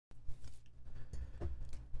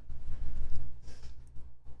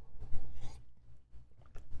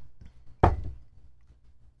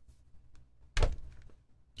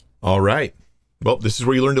All right. Well, this is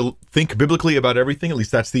where you learn to think biblically about everything. At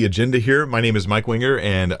least that's the agenda here. My name is Mike Winger,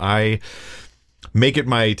 and I make it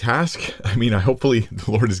my task. Hopefully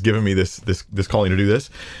the Lord has given me this calling to do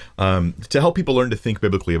this, to help people learn to think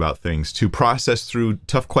biblically about things, to process through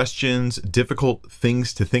tough questions, difficult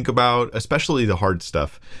things to think about, especially the hard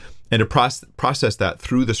stuff, and to process that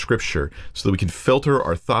through the Scripture so that we can filter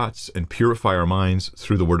our thoughts and purify our minds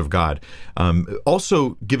through the Word of God.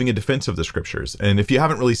 Also giving a defense of the Scriptures. And if you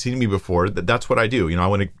haven't really seen me before, that's what I do. I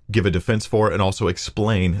want to give a defense for it and also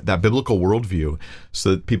explain that biblical worldview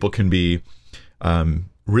so that people can be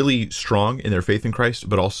really strong in their faith in Christ,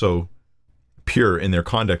 but also pure in their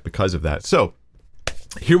conduct because of that. So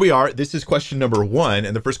here we are. This is question number 1.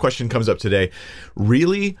 And the first question comes up today.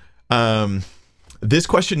 Really, this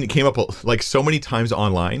question came up like so many times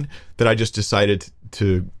online that I just decided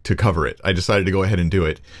to cover it. I decided to go ahead and do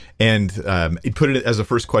it. And it put it as a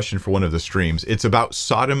first question for one of the streams. It's about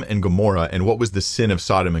Sodom and Gomorrah and what was the sin of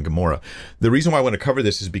Sodom and Gomorrah. The reason why I want to cover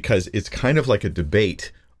this is because it's kind of like a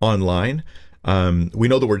debate online. We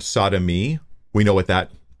know the word sodomy. We know what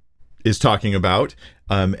that is talking about.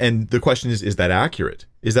 And the question is that accurate?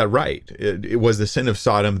 Is that right? It was the sin of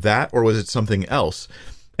Sodom that, or was it something else?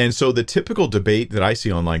 And so the typical debate that I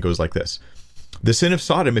see online goes like this. The sin of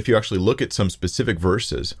Sodom, if you actually look at some specific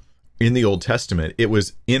verses in the Old Testament, it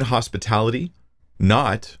was inhospitality,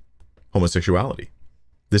 not homosexuality.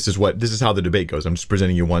 This is how the debate goes. I'm just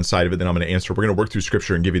presenting you one side of it, then I'm going to answer. We're going to work through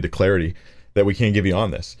Scripture and give you the clarity that we can give you on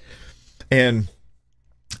this. And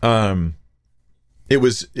it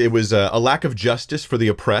was a lack of justice for the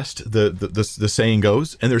oppressed. The saying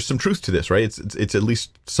goes, and there's some truth to this, right? It's at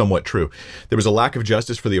least somewhat true. There was a lack of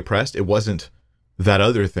justice for the oppressed. It wasn't that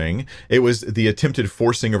other thing. It was the attempted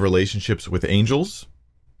forcing of relationships with angels.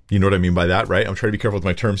 You know what I mean by that, right? I'm trying to be careful with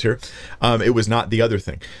my terms here. It was not the other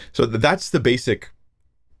thing. So that's the basic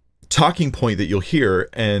talking point that you'll hear,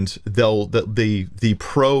 and the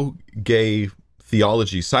pro-gay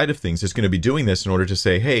theology side of things is going to be doing this in order to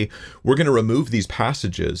say, hey, we're going to remove these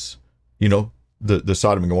passages, the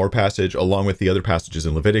Sodom and Gomorrah passage, along with the other passages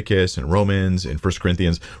in Leviticus and Romans and 1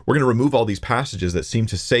 Corinthians. We're going to remove all these passages that seem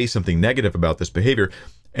to say something negative about this behavior,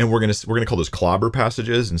 and we're going to call those clobber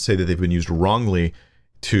passages and say that they've been used wrongly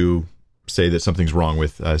to say that something's wrong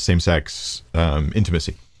with same-sex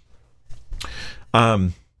intimacy.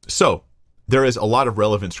 So there is a lot of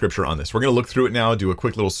relevant Scripture on this. We're going to look through it now, do a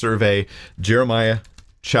quick little survey. Jeremiah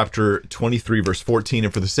chapter 23, verse 14.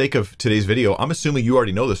 And for the sake of today's video, I'm assuming you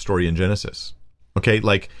already know the story in Genesis. Okay,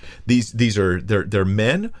 like they're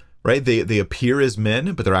men, right? They appear as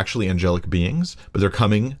men, but they're actually angelic beings, but they're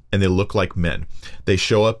coming and they look like men. They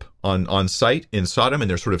show up on site in Sodom, and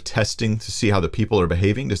they're sort of testing to see how the people are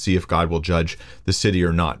behaving, to see if God will judge the city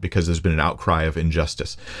or not, because there's been an outcry of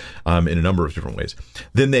injustice in a number of different ways.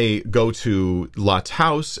 Then they go to Lot's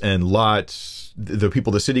house, and the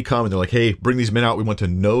people of the city come, and they're like, hey, bring these men out. We want to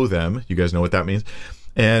know them. You guys know what that means.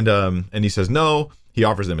 And he says no. He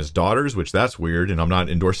offers them his daughters, which that's weird, and I'm not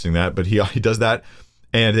endorsing that, but he does that.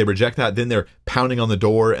 And they reject that. Then they're pounding on the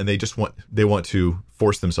door, and they want to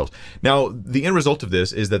force themselves. Now, the end result of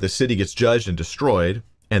this is that the city gets judged and destroyed.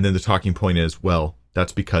 And then the talking point is, well,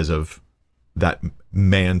 that's because of that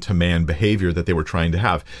man-to-man behavior that they were trying to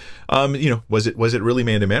have. Was it really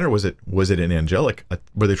man-to-man, or was it an angelic?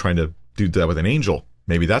 Were they trying to do that with an angel?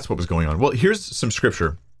 Maybe that's what was going on. Well, here's some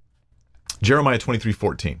Scripture. Jeremiah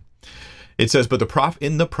 23:14. It says, but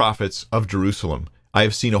in the prophets of Jerusalem, I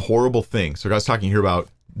have seen a horrible thing. So God's talking here about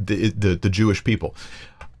the Jewish people.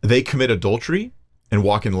 They commit adultery and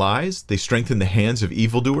walk in lies. They strengthen the hands of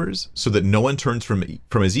evildoers so that no one turns from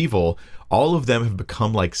his evil. All of them have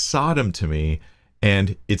become like Sodom to me,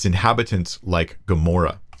 and its inhabitants like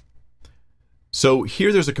Gomorrah. So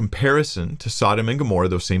here there's a comparison to Sodom and Gomorrah,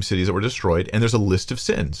 those same cities that were destroyed, and there's a list of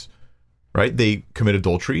sins, right? They commit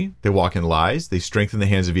adultery. They walk in lies. They strengthen the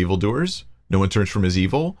hands of evildoers. No one turns from his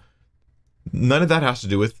evil. None of that has to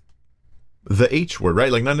do with the H word,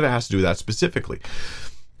 right? Like none of it has to do with that specifically.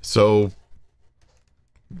 So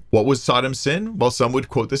what was Sodom's sin? Well, some would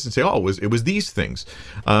quote this and say, oh, it was these things.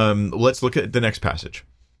 Let's look at the next passage.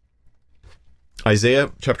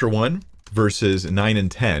 Isaiah chapter 1, verses 9 and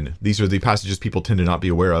 10. These are the passages people tend to not be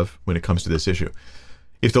aware of when it comes to this issue.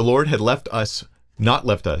 If the Lord had not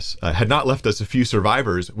left us a few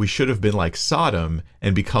survivors, we should have been like Sodom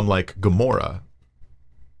and become like Gomorrah.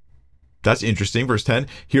 That's interesting. Verse 10,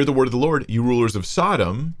 hear the word of the Lord, you rulers of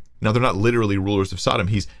Sodom. Now, they're not literally rulers of Sodom.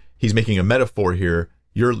 He's making a metaphor here.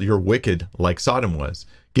 You're wicked like Sodom was.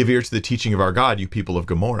 Give ear to the teaching of our God, you people of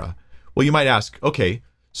Gomorrah. Well, you might ask, okay,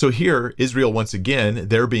 so here, Israel, once again,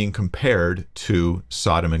 they're being compared to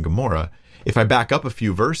Sodom and Gomorrah. If I back up a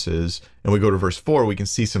few verses and we go to verse 4, we can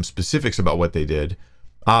see some specifics about what they did.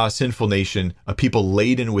 Ah, sinful nation, a people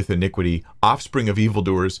laden with iniquity, offspring of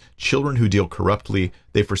evildoers, children who deal corruptly.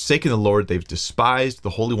 They've forsaken the Lord. They've despised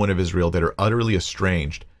the Holy One of Israel. That are utterly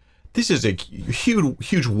estranged. This is a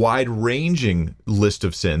huge, wide-ranging list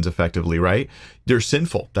of sins, effectively, right? They're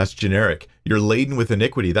sinful. That's generic. You're laden with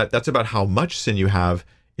iniquity. That's about how much sin you have.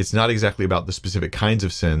 It's not exactly about the specific kinds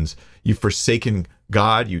of sins. You've forsaken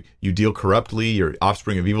God. You deal corruptly. You're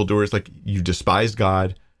offspring of evildoers. Like, you despised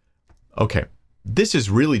God. Okay. This is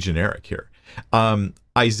really generic here.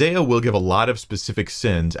 Isaiah will give a lot of specific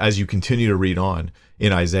sins as you continue to read on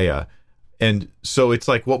in Isaiah. And so it's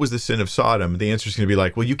like, what was the sin of Sodom? The answer is going to be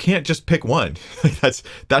like, well, you can't just pick one. That's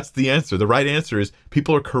the answer. The right answer is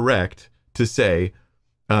people are correct to say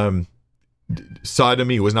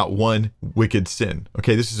sodomy was not one wicked sin.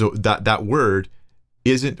 Okay, that word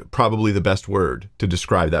isn't probably the best word to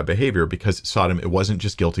describe that behavior, because Sodom, it wasn't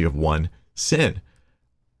just guilty of one sin.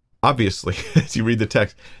 Obviously, as you read the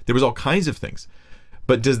text, there was all kinds of things.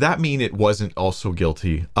 But does that mean it wasn't also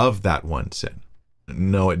guilty of that one sin?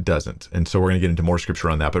 No, it doesn't. And so we're going to get into more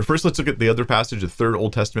scripture on that. But first, let's look at the other passage, the third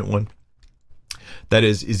Old Testament one. That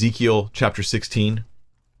is Ezekiel chapter 16,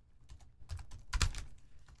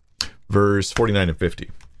 verse 49 and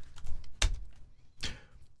 50.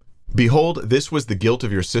 Behold, this was the guilt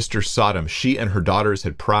of your sister Sodom. She and her daughters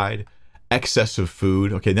had pride, excess of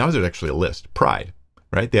food. Okay, now there's actually a list. Pride.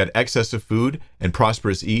 Right? They had excess of food and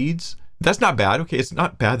prosperous ease. That's not bad. Okay, it's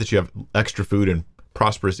not bad that you have extra food and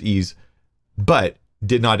prosperous ease, but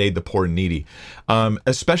did not aid the poor and needy.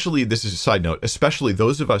 Especially, this is a side note, especially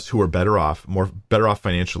those of us who are better off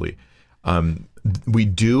financially. We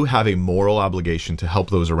do have a moral obligation to help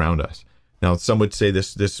those around us. Now, some would say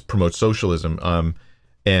this promotes socialism,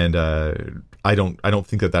 and I don't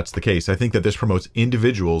think that that's the case. I think that this promotes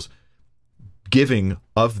individuals giving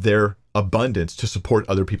of their abundance to support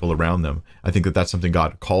other people around them. I think that that's something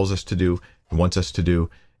God calls us to do and wants us to do,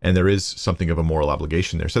 and there is something of a moral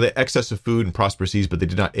obligation there. So they had excess of food and prosperous ease, but they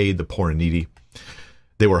did not aid the poor and needy.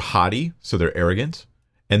 They were haughty, so they're arrogant,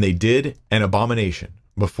 and they did an abomination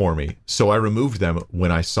before me, so I removed them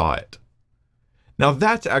when I saw it. Now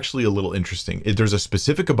that's actually a little interesting. There's a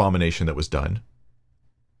specific abomination that was done,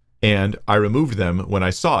 and I removed them when I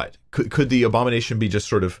saw it. Could the abomination be just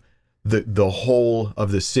sort of the whole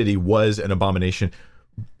of the city was an abomination?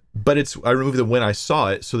 But I removed them when I saw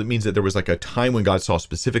it, so that means that there was like a time when God saw a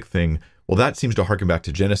specific thing. Well, that seems to harken back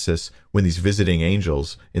to Genesis, when these visiting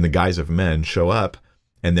angels in the guise of men show up,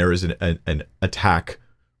 and there is an attack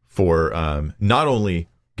for not only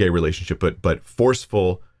gay relationship, but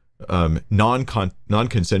forceful,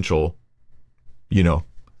 non-consensual,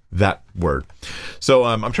 that word. So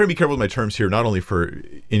I'm trying to be careful with my terms here, not only for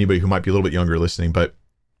anybody who might be a little bit younger listening, but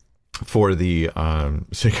for the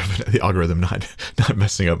sake of the algorithm not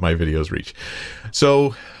messing up my video's reach.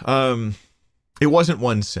 So it wasn't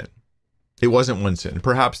one sin. It wasn't one sin.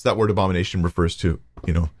 Perhaps that word abomination refers to,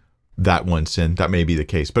 that one sin. That may be the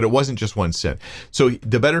case, but it wasn't just one sin. So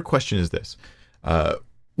the better question is this.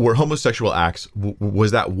 Were homosexual acts, was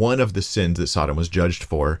that one of the sins that Sodom was judged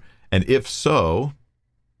for? And if so,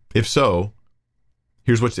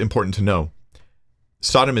 here's what's important to know.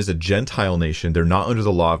 Sodom is a Gentile nation. They're not under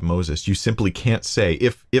the law of Moses. You simply can't say,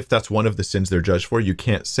 if that's one of the sins they're judged for, you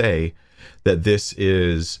can't say that this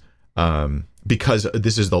is because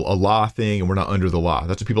this is a law thing and we're not under the law.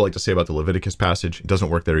 That's what people like to say about the Leviticus passage. It doesn't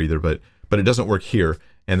work there either, but it doesn't work here,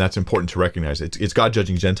 and that's important to recognize. It's God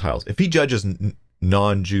judging Gentiles. If he judges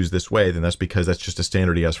non-Jews this way, then that's because that's just a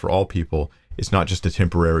standard he has for all people. It's not just a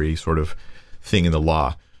temporary sort of thing in the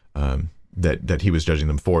law that he was judging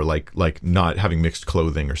them for, like not having mixed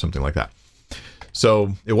clothing or something like that.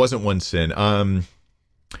 So it wasn't one sin.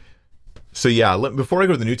 So yeah, before I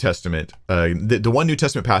go to the New Testament, the one New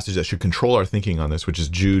Testament passage that should control our thinking on this, which is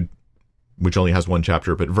Jude, which only has one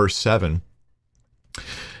chapter, but verse 7.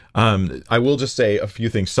 I will just say a few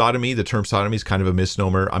things. Sodomy, the term sodomy is kind of a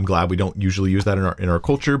misnomer. I'm glad we don't usually use that in our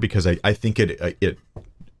culture, because I think it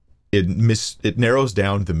narrows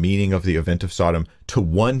down the meaning of the event of Sodom to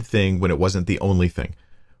one thing when it wasn't the only thing.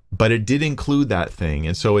 But it did include that thing,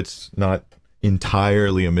 and so it's not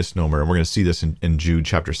entirely a misnomer. And we're going to see this in Jude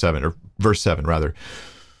chapter 7, or verse 7 rather.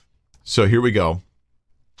 So here we go.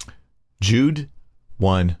 Jude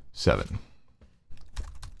 1:7.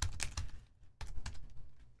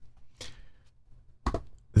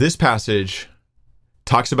 This passage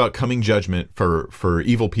talks about coming judgment for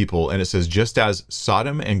evil people, and it says, just as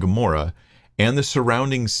Sodom and Gomorrah and the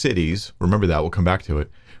surrounding cities, remember that, we'll come back to it,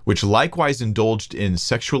 which likewise indulged in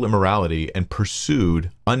sexual immorality and pursued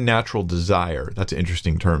unnatural desire. That's an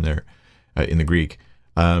interesting term there. in the Greek,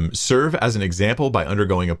 serve as an example by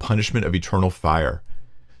undergoing a punishment of eternal fire.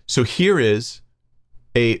 So here is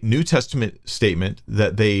a New Testament statement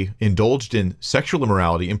that they indulged in sexual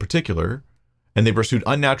immorality in particular, and they pursued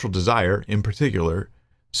unnatural desire in particular,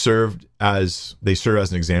 serve as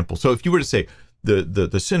an example. So if you were to say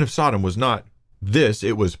the sin of Sodom was not this,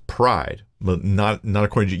 it was pride, but not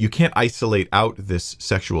according to you. You can't isolate out this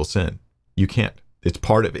sexual sin. You can't. It's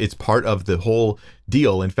part of the whole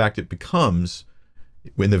deal. In fact, it becomes,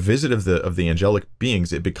 when the visit of the angelic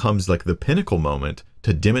beings, it becomes like the pinnacle moment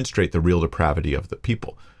to demonstrate the real depravity of the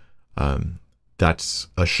people. That's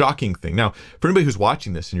a shocking thing. Now, for anybody who's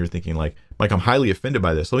watching this and you're thinking like, Mike, I'm highly offended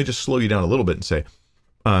by this, let me just slow you down a little bit and say,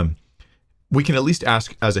 we can at least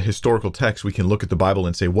ask, as a historical text, we can look at the Bible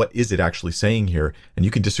and say, what is it actually saying here? And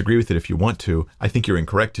you can disagree with it if you want to. I think you're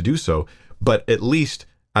incorrect to do so. But at least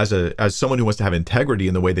as someone who wants to have integrity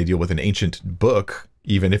in the way they deal with an ancient book,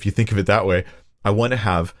 even if you think of it that way, I want to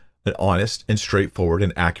have an honest and straightforward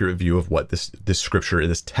and accurate view of what this scripture,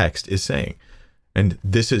 this text is saying. And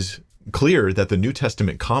this is clear that the New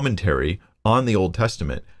Testament commentary on the Old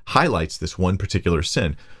Testament highlights this one particular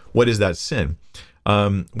sin. What is that sin?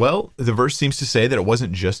 Well, the verse seems to say that it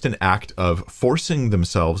wasn't just an act of forcing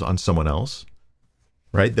themselves on someone else,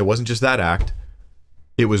 right? There wasn't just that act.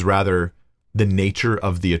 It was rather the nature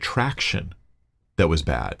of the attraction that was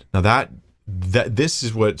bad. Now that this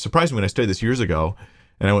is what surprised me when I studied this years ago,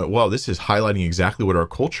 and I went, wow, this is highlighting exactly what our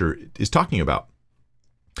culture is talking about.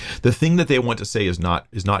 The thing that they want to say is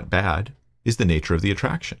not bad is the nature of the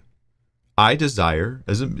attraction. I desire,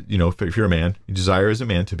 if you're a man, you desire as a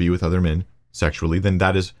man to be with other men sexually, then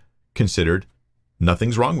that is considered,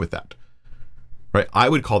 nothing's wrong with that, right? I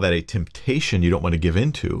would call that a temptation you don't want to give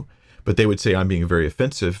into, but they would say I'm being very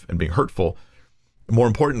offensive and being hurtful. More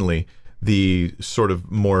importantly, the sort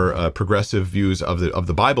of more progressive views of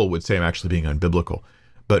the Bible would say I'm actually being unbiblical.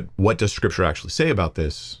 But what does Scripture actually say about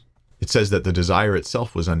this? It says that the desire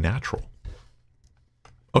itself was unnatural.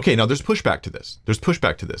 Okay, now there's pushback to this.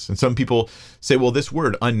 And some people say, well, this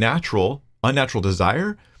word unnatural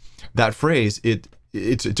desire, that phrase,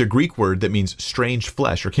 it's a Greek word that means strange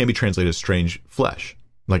flesh, or can be translated as strange flesh,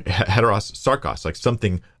 like heteros sarkos, like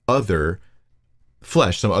something other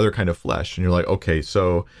flesh, some other kind of flesh. And you're like, okay,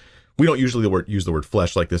 so we don't usually use the word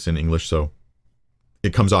flesh like this in English, so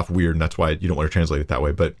it comes off weird, and that's why you don't want to translate it that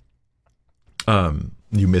way. But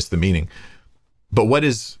you miss the meaning. But what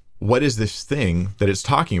is this thing that it's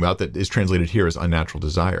talking about that is translated here as unnatural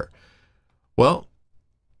desire? Well,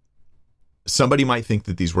 somebody might think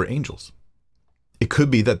that these were angels. It could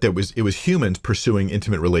be that it was humans pursuing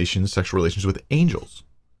intimate relations, sexual relations with angels.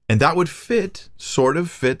 And that would sort of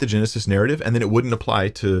fit the Genesis narrative, and then it wouldn't apply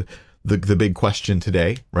to the big question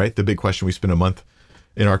today, right? The big question we spend a month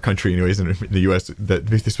in our country, anyways, in the U.S., that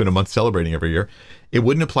they spend a month celebrating every year. It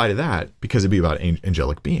wouldn't apply to that because it'd be about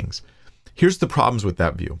angelic beings. Here's the problems with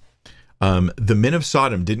that view. The men of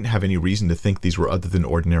Sodom didn't have any reason to think these were other than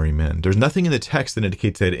ordinary men. There's nothing in the text that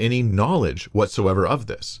indicates they had any knowledge whatsoever of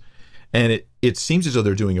this. And it seems as though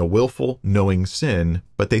they're doing a willful, knowing sin,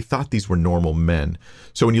 but they thought these were normal men.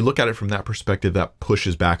 So when you look at it from that perspective, that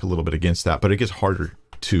pushes back a little bit against that, but it gets harder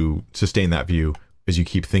to sustain that view as you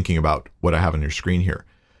keep thinking about what I have on your screen here.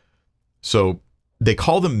 So they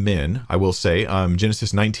call them men, I will say.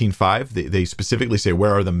 Genesis 19:5, they specifically say,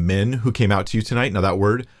 where are the men who came out to you tonight? Now that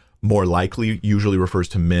word more likely usually refers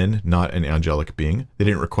to men, not an angelic being. They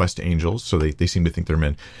didn't request angels, so they seem to think they're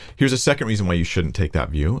men. Here's a second reason why you shouldn't take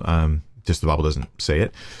that view, just the Bible doesn't say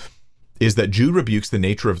it, is that Jude rebukes the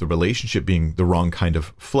nature of the relationship being the wrong kind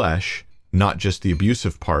of flesh, not just the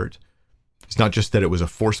abusive part. It's not just that it was a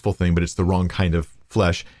forceful thing, but it's the wrong kind of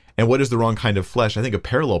flesh. And what is the wrong kind of flesh? I think a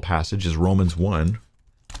parallel passage is Romans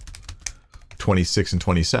 1:26 and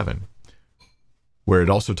 27, where it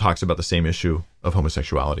also talks about the same issue of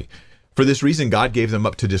homosexuality. For this reason, God gave them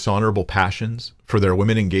up to dishonorable passions, for their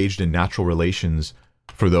women engaged in natural relations,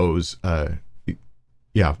 for those,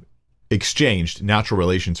 exchanged natural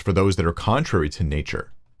relations for those that are contrary to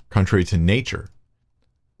nature.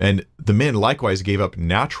 And the men likewise gave up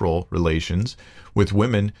natural relations with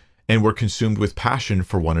women and were consumed with passion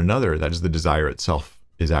for one another. That is, the desire itself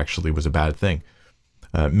was a bad thing.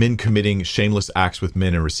 Men committing shameless acts with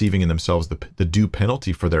men and receiving in themselves the due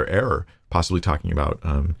penalty for their error, possibly talking about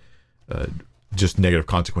just negative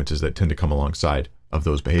consequences that tend to come alongside of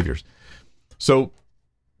those behaviors. So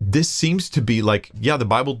this seems to be like, the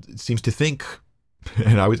Bible seems to think,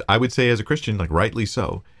 and I would say as a Christian, like rightly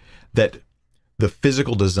so, that the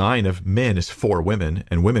physical design of men is for women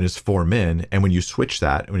and women is for men. And when you switch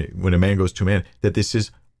that, when a man goes to a man, that this is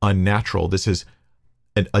unnatural. This is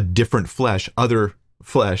a different flesh, other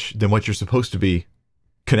flesh than what you're supposed to be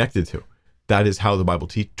connected to. That is how the Bible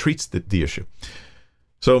treats the issue.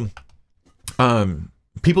 So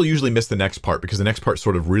people usually miss the next part, because the next part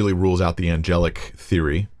sort of really rules out the angelic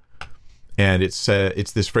theory. And it's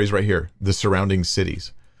this phrase right here, the surrounding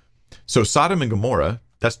cities. So Sodom and Gomorrah,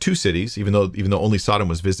 that's two cities, even though only Sodom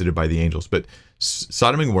was visited by the angels. But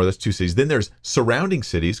Sodom and Gomorrah, that's two cities. Then there's surrounding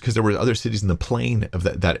cities, because there were other cities in the plain of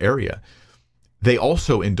that area. They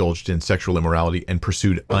also indulged in sexual immorality and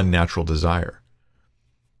pursued unnatural desire.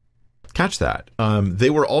 Catch that. They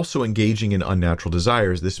were also engaging in unnatural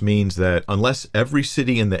desires. This means that unless every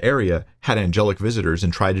city in the area had angelic visitors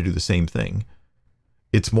and tried to do the same thing,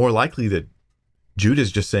 it's more likely that Judah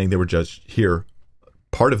is just saying they were judged here.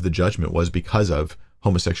 Part of the judgment was because of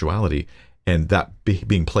homosexuality and that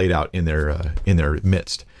being played out in their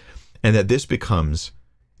midst, and that this becomes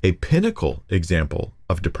a pinnacle example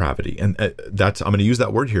of depravity. And I'm going to use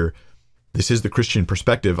that word here. This is the Christian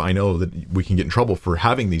perspective. I know that we can get in trouble for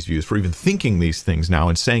having these views, for even thinking these things now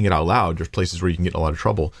and saying it out loud. There's places where you can get in a lot of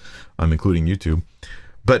trouble, including YouTube.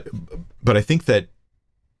 But I think that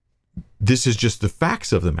this is just the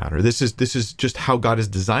facts of the matter. This is just how God has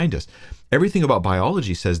designed us. Everything about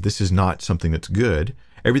biology says this is not something that's good.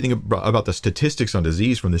 Everything about the statistics on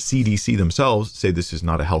disease from the CDC themselves say this is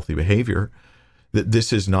not a healthy behavior, that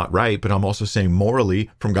this is not right. But I'm also saying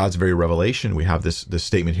morally, from God's very revelation, we have this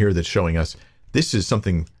statement here that's showing us this is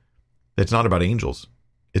something that's not about angels.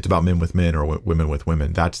 It's about men with men or women with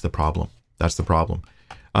women. That's the problem. That's the problem.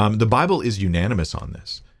 The Bible is unanimous on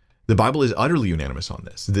this. The Bible is utterly unanimous on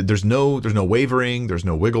this. There's no wavering. There's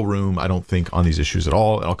no wiggle room, I don't think, on these issues at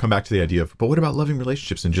all. And I'll come back to the idea of, but what about loving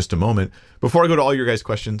relationships in just a moment. Before I go to all your guys'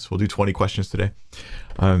 questions, we'll do 20 questions today.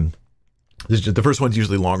 The first one's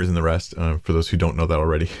usually longer than the rest, for those who don't know that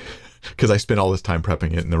already, because I spend all this time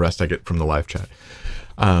prepping it, and the rest I get from the live chat.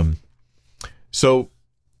 So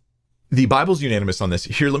the Bible's unanimous on this.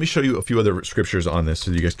 Here, let me show you a few other scriptures on this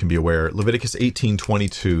so you guys can be aware. Leviticus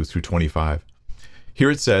 18:22 through 25. Here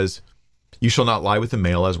it says, "You shall not lie with a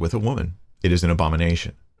male as with a woman. It is an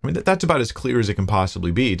abomination." I mean, that's about as clear as it can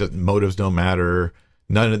possibly be. Motives don't matter.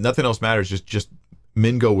 Nothing else matters. Just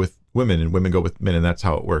men go with women and women go with men, and that's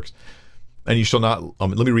how it works. And you shall not,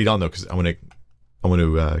 let me read on though, because I want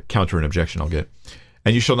to counter an objection I'll get.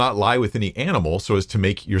 "And you shall not lie with any animal so as to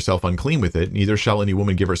make yourself unclean with it. Neither shall any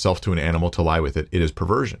woman give herself to an animal to lie with it. It is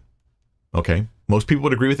perversion." Okay. Most people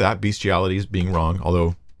would agree with that. Bestiality is being wrong.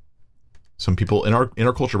 Although some people in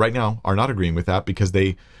our culture right now are not agreeing with that, because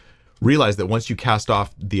they realize that once you cast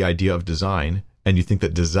off the idea of design and you think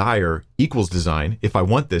that desire equals design, if I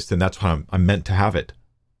want this, then that's how I'm meant to have it.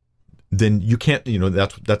 Then you can't,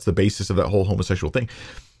 that's the basis of that whole homosexual thing.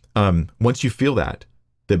 Once you feel that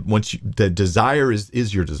the desire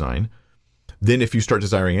is your design, then if you start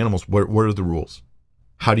desiring animals, what are the rules?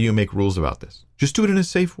 How do you make rules about this? Just do it in a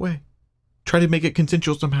safe way. Try to make it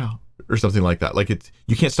consensual somehow, or something like that. Like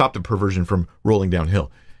you can't stop the perversion from rolling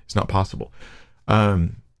downhill. It's not possible.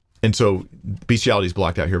 And so bestiality is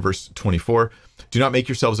blocked out here. Verse 24, "Do not make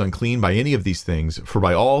yourselves unclean by any of these things, for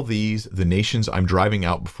by all these the nations I'm driving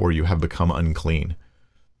out before you have become unclean.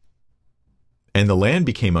 And the land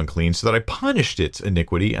became unclean, so that I punished its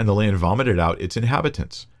iniquity, and the land vomited out its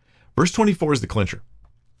inhabitants." Verse 24 is the clincher.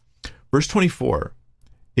 Verse 24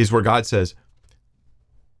 is where God says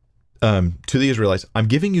to the Israelites, "I'm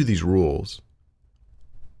giving you these rules."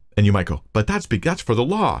 And you might go, "But that's for the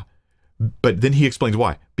law." But then he explains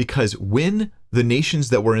why. Because when the nations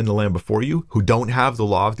that were in the land before you, who don't have the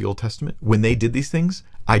law of the Old Testament, when they did these things,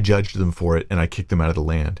 I judged them for it and I kicked them out of the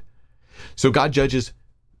land. So God judges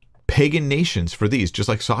pagan nations for these, just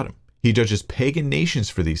like Sodom. He judges pagan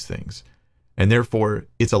nations for these things. And therefore,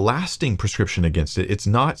 it's a lasting prescription against it. It's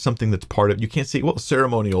not something that's part of, you can't say, well,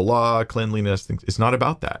 ceremonial law, cleanliness, things. It's not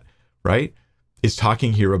about that, right? It's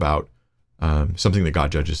talking here about something that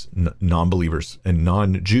God judges non-believers and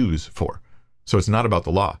non-Jews for. So it's not about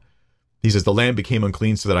the law. He says, "The land became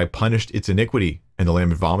unclean so that I punished its iniquity, and the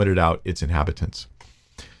land vomited out its inhabitants."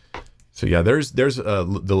 So yeah, there's the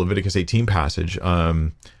Leviticus 18 passage.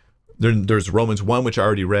 There's Romans 1, which I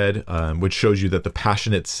already read, which shows you that the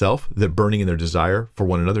passion itself, the burning in their desire for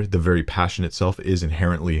one another, the very passion itself is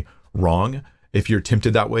inherently wrong. If you're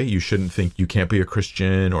tempted that way, you shouldn't think you can't be a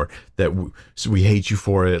Christian, or that we hate you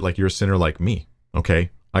for it, like you're a sinner like me, okay?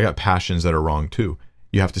 I got passions that are wrong too.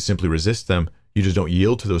 You have to simply resist them. You just don't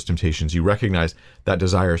yield to those temptations. You recognize that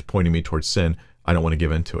desire is pointing me towards sin. I don't want to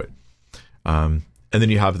give in to it. And then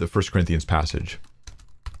you have the 1 Corinthians passage,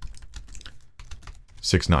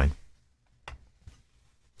 6:9,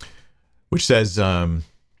 which says,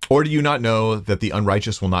 "Or do you not know that the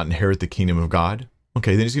unrighteous will not inherit the kingdom of God?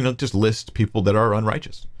 Okay, then he's going to just list people that are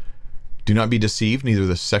unrighteous. Do not be deceived, neither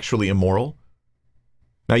the sexually immoral.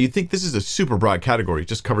 Now, you'd think this is a super broad category. It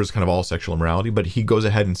just covers kind of all sexual immorality, but he goes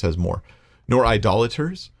ahead and says more. Nor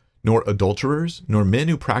idolaters, nor adulterers, nor men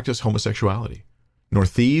who practice homosexuality, nor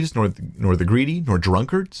thieves, nor the greedy, nor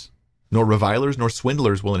drunkards, nor revilers, nor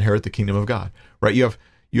swindlers will inherit the kingdom of God. Right?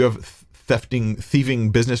 You have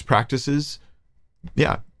thieving business practices.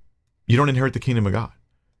 Yeah, you don't inherit the kingdom of God.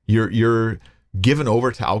 You're given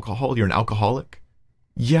over to alcohol. You're an alcoholic.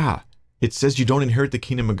 Yeah, it says you don't inherit the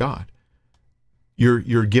kingdom of God.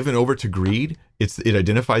 You're given over to greed. It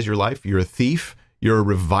identifies your life. You're a thief. You're a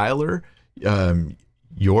reviler.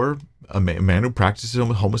 You're a man who practices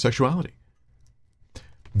homosexuality.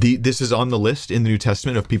 This is on the list in the New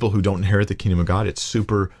Testament of people who don't inherit the kingdom of God. It's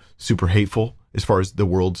super, super hateful as far as the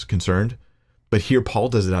world's concerned. But here Paul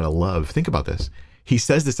does it out of love. Think about this. He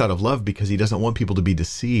says this out of love because he doesn't want people to be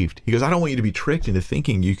deceived. He goes, I don't want you to be tricked into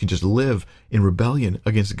thinking you can just live in rebellion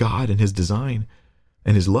against God and his design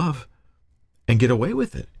and his love and get away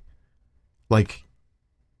with it. Like,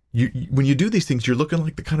 when you do these things, you're looking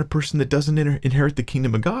like the kind of person that doesn't inherit the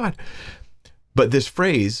kingdom of God. But this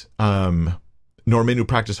phrase, nor men who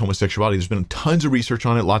practice homosexuality, there's been tons of research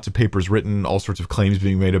on it, lots of papers written, all sorts of claims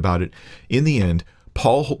being made about it. In the end,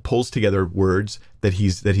 Paul pulls together words that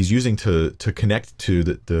he's using to connect to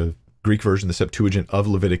the Greek version, the Septuagint of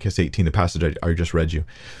Leviticus 18, the passage I just read you.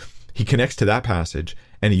 He connects to that passage,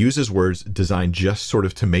 and he uses words designed just sort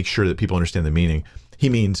of to make sure that people understand the meaning. He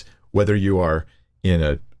means whether you are in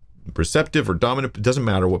a receptive or dominant, it doesn't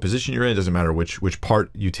matter what position you're in, it doesn't matter which part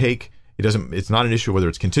you take. It's not an issue whether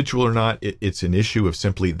it's consensual or not. It's an issue of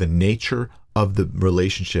simply the nature of the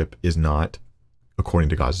relationship is not according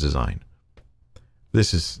to God's design.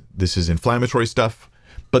 This is inflammatory stuff,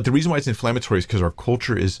 but the reason why it's inflammatory is because our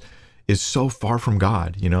culture is so far from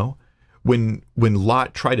God. You know, when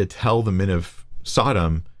Lot tried to tell the men of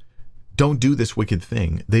Sodom, don't do this wicked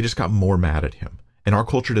thing, they just got more mad at him. And our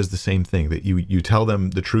culture does the same thing, that you tell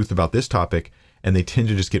them the truth about this topic and they tend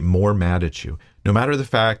to just get more mad at you. No matter the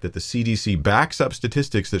fact that the CDC backs up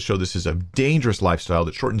statistics that show this is a dangerous lifestyle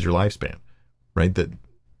that shortens your lifespan, right?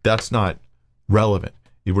 That's not relevant.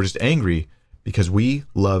 We're just angry because we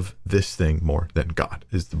love this thing more than God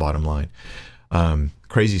is the bottom line.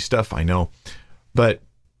 Crazy stuff, I know. But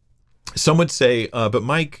some would say, but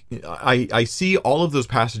Mike, I see all of those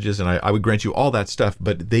passages and I would grant you all that stuff,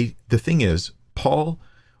 but the thing is, Paul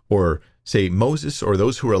or say Moses or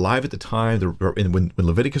those who were alive at the time when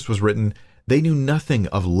Leviticus was written, they knew nothing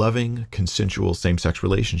of loving consensual same-sex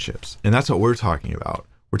relationships. And that's what we're talking about.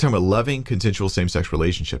 We're talking about loving consensual same-sex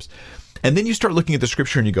relationships. And then you start looking at the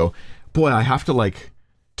scripture and you go, boy, I have to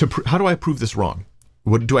how do I prove this wrong?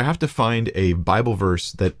 Do I have to find a Bible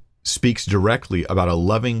verse that speaks directly about a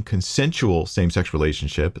loving consensual same-sex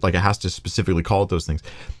relationship, like it has to specifically call it those things,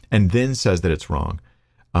 and then says that it's wrong?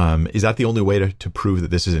 Is that the only way to prove that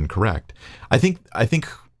this is incorrect? I think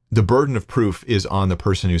the burden of proof is on the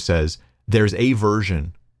person who says there's a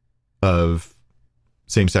version of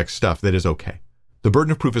same-sex stuff that is okay. The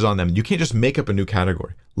burden of proof is on them. You can't just make up a new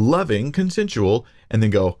category, loving, consensual, and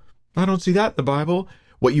then go, I don't see that in the Bible.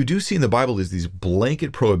 What you do see in the Bible is these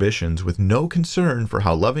blanket prohibitions with no concern for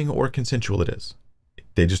how loving or consensual it is.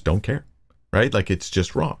 They just don't care, right? Like it's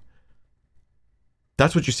just wrong.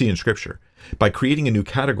 That's what you see in Scripture. By creating a new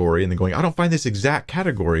category and then going, I don't find this exact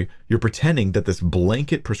category, you're pretending that this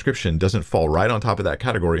blanket prescription doesn't fall right on top of that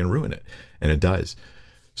category and ruin it. And it does.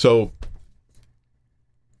 So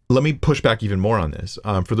let me push back even more on this.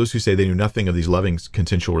 For those who say they knew nothing of these loving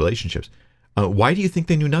consensual relationships, why do you think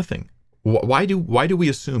they knew nothing? Why do we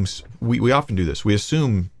assume, we often do this, we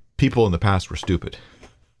assume people in the past were stupid.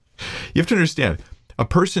 You have to understand, a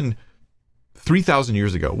person 3,000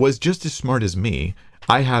 years ago was just as smart as me.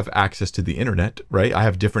 I have access to the internet, right? I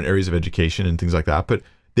have different areas of education and things like that, but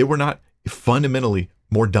they were not fundamentally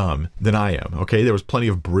more dumb than I am, okay? There was plenty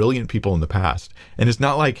of brilliant people in the past. And it's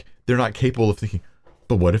not like they're not capable of thinking,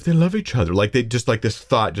 but what if they love each other? Like they just like this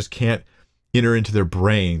thought just can't enter into their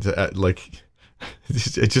brains. Like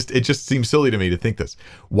it just seems silly to me to think this.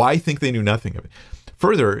 Why think they knew nothing of it?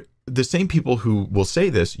 Further, the same people who will say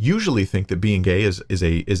this usually think that being gay is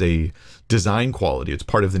a design quality. It's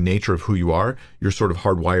part of the nature of who you are. You're sort of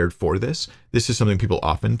hardwired for this. This is something people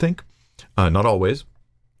often think, not always.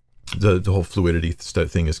 The whole fluidity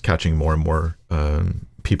thing is catching more and more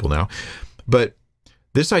people now. But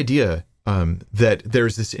this idea that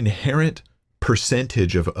there's this inherent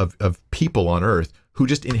percentage of people on earth who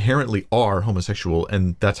just inherently are homosexual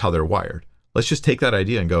and that's how they're wired. Let's just take that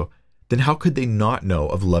idea and go, then how could they not know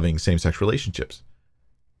of loving same-sex relationships?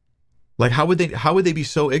 Like how would they be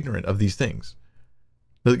so ignorant of these things?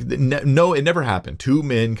 No, it never happened. Two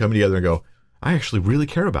men come together and go, I actually really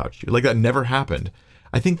care about you. Like, that never happened.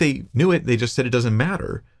 I think they knew it. They just said it doesn't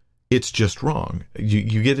matter. It's just wrong.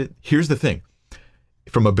 You get it. Here's the thing.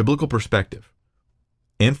 From a biblical perspective,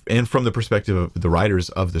 and from the perspective of the writers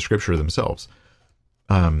of the scripture themselves,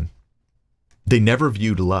 they never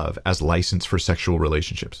viewed love as license for sexual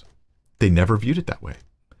relationships. They never viewed it that way.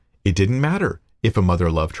 It didn't matter if a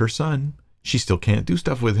mother loved her son, she still can't do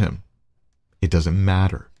stuff with him. It doesn't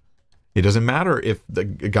matter. It doesn't matter if the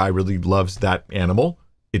guy really loves that animal.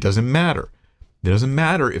 It doesn't matter. It doesn't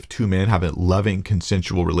matter if two men have a loving,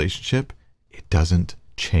 consensual relationship. It doesn't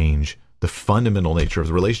change the fundamental nature of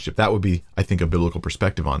the relationship. That would be, I think, a biblical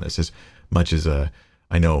perspective on this. As much as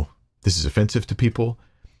I know this is offensive to people,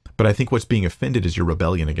 but I think what's being offended is your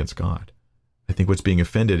rebellion against God. I think what's being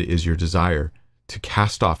offended is your desire to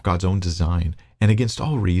cast off God's own design and against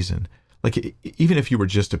all reason. Like, even if you were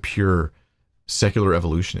just a pure secular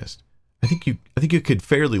evolutionist, I think you could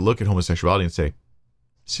fairly look at homosexuality and say,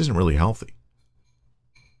 this isn't really healthy.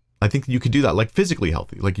 I think you could do that, like physically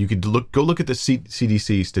healthy. Like, you could go look at the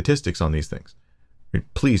CDC statistics on these things.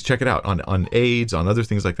 Please check it out on AIDS, on other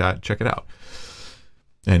things like that. Check it out.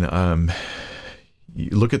 And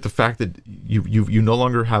you look at the fact that you no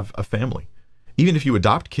longer have a family. Even if you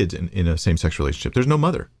adopt kids in a same-sex relationship, there's no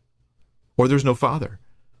mother or there's no father.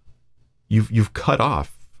 You've cut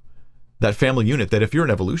off that family unit that if you're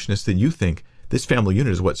an evolutionist, then you think this family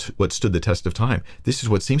unit is what stood the test of time. This is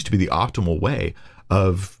what seems to be the optimal way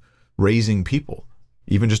of raising people,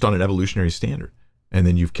 even just on an evolutionary standard. And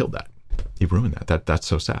then you've killed that. You've ruined that. That's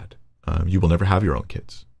so sad. You will never have your own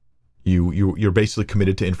kids. You're basically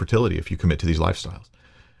committed to infertility if you commit to these lifestyles.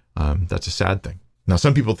 That's a sad thing. Now,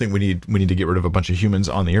 some people think we need to get rid of a bunch of humans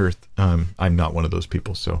on the earth. I'm not one of those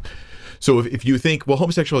people. So if you think, well,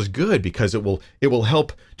 homosexual is good because it will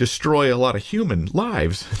help destroy a lot of human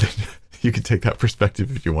lives, then you can take that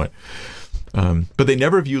perspective if you want. But they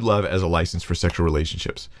never viewed love as a license for sexual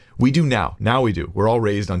relationships. We do now. Now we do. We're all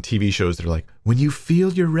raised on TV shows that are like, when you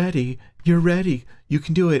feel you're ready, you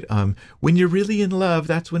can do it. When you're really in love,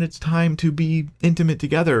 that's when it's time to be intimate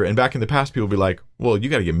together. And back in the past, people would be like, well, you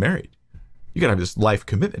got to get married. You got to have this life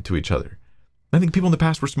commitment to each other. I think people in the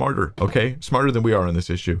past were smarter, okay? Smarter than we are on this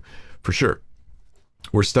issue, for sure.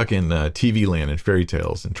 We're stuck in TV land and fairy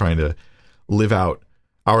tales and trying to live out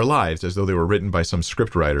our lives as though they were written by some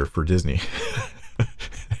script writer for Disney.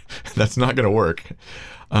 That's not going to work.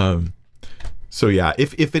 So yeah,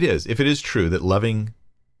 if it is true that loving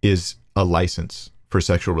is a license for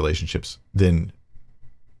sexual relationships, then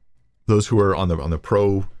those who are on the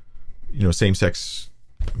pro, same-sex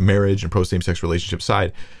marriage and pro same-sex relationship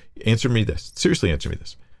side, answer me this. Seriously, answer me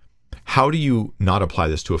this. How do you not apply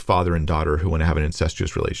this to a father and daughter who want to have an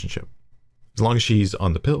incestuous relationship? As long as she's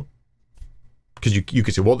on the pill. Because you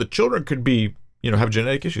could say, well, the children could be, have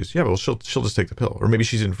genetic issues. Yeah, well, she'll just take the pill. Or maybe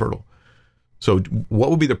she's infertile. So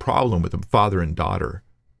what would be the problem with a father and daughter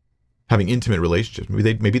having intimate relationships?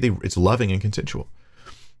 Maybe it's loving and consensual.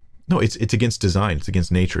 No, it's against design. It's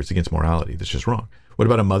against nature. It's against morality. That's just wrong. What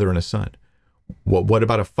about a mother and a son? What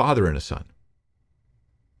about a father and a son?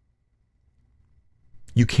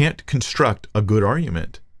 You can't construct a good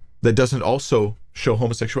argument that doesn't also show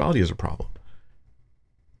homosexuality as a problem.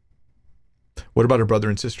 What about a brother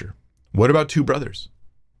and sister? What about two brothers?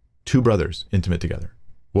 Two brothers intimate together.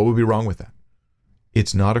 What would be wrong with that?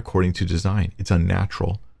 It's not according to design. It's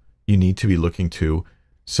unnatural. You need to be looking to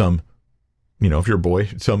some, if you're a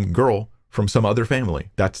boy, some girl from some other family.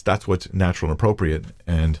 That's what's natural and appropriate.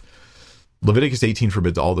 And Leviticus 18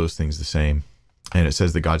 forbids all those things the same. And it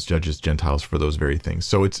says that God judges Gentiles for those very things.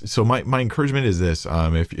 So my encouragement is this.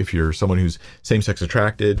 If you're someone who's same-sex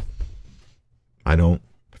attracted, I don't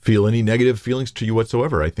feel any negative feelings to you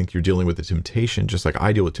whatsoever. I think you're dealing with a temptation, just like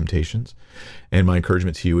I deal with temptations. And my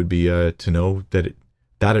encouragement to you would be to know that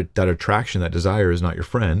that attraction, that desire is not your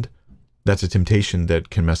friend. That's a temptation that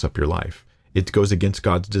can mess up your life. It goes against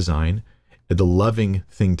God's design. The loving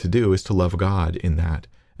thing to do is to love God in that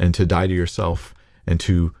and to die to yourself and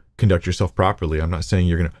to conduct yourself properly. I'm not saying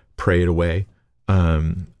you're going to pray it away. I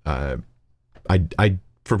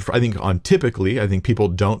think people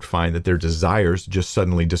don't find that their desires just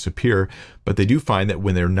suddenly disappear, but they do find that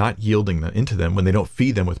when they're not yielding into them, when they don't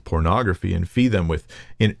feed them with pornography and feed them with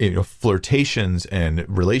flirtations and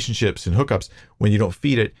relationships and hookups, when you don't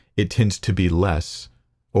feed it, it tends to be less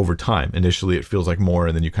over time. Initially, it feels like more,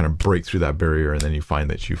 and then you kind of break through that barrier, and then you find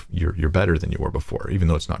that you're better than you were before, even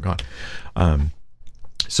though it's not gone.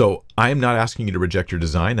 So I am not asking you to reject your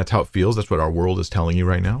design. That's how it feels. That's what our world is telling you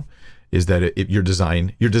right now. Is that your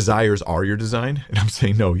desires are your design? And I'm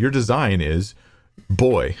saying, no, your design is,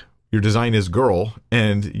 boy, Your design is girl,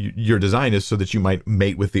 and your design is so that you might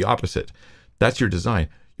mate with the opposite. That's your design.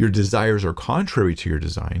 Your desires are contrary to your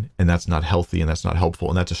design, and that's not healthy, and that's not helpful,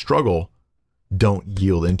 and that's a struggle. Don't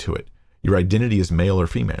yield into it. Your identity is male or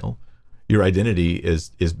female. Your identity is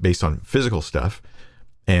based on physical stuff,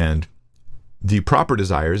 and the proper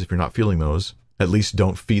desires, if you're not feeling those, at least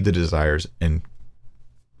don't feed the desires and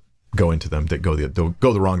go into them that go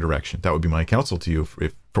the wrong direction. That would be my counsel to you,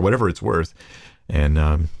 if for whatever it's worth. And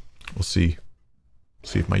we'll see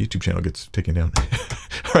if my YouTube channel gets taken down.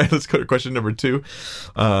 All right, let's go to question number 2.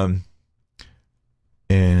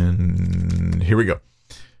 And here we go.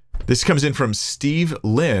 This comes in from Steve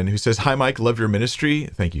Lynn, who says, "Hi, Mike, love your ministry."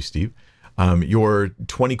 Thank you, Steve. Your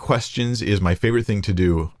 20 questions is my favorite thing to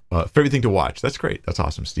do, favorite thing to watch. That's great. That's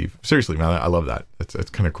awesome, Steve. Seriously, man, I love that. That's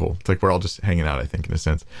kind of cool. It's like we're all just hanging out, I think, in a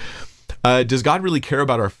sense. Does God really care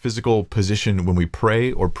about our physical position when we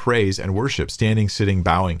pray or praise and worship, standing, sitting,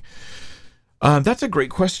 bowing? That's a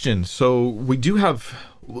great question. So we do have,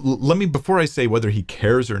 before I say whether he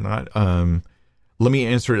cares or not, let me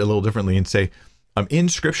answer it a little differently and say, in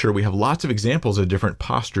Scripture, we have lots of examples of different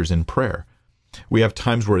postures in prayer. We have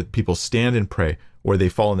times where people stand and pray, where they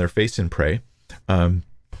fall on their face and pray.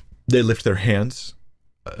 They lift their hands.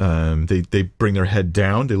 They bring their head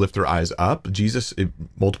down. They lift their eyes up. Jesus,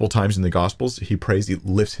 multiple times in the Gospels, he prays. He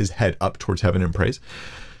lifts his head up towards heaven and prays.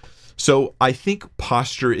 So I think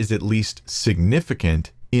posture is at least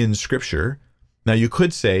significant in Scripture. Now you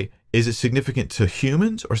could say, is it significant to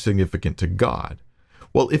humans or significant to God?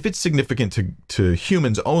 Well, if it's significant to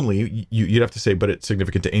humans only, you'd have to say, but it's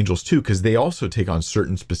significant to angels too, because they also take on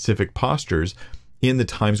certain specific postures in the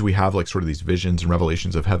times we have like sort of these visions and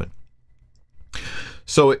revelations of heaven.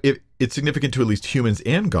 So it's significant to at least humans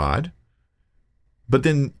and God, but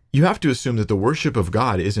then you have to assume that the worship of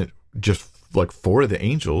God isn't just like for the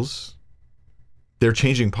angels. They're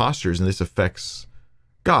changing postures, and this affects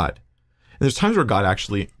God. And there's times where God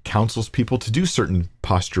actually counsels people to do certain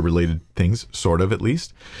posture-related things, sort of at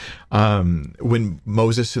least. When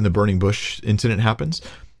Moses in the burning bush incident happens,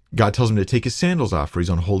 God tells him to take his sandals off, for he's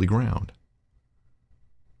on holy ground.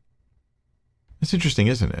 It's interesting,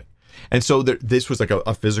 isn't it? And so this was like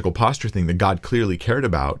a physical posture thing that God clearly cared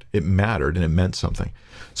about. It mattered, and it meant something.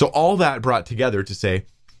 So all that brought together to say,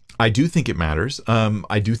 I do think it matters.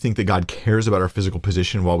 I do think that God cares about our physical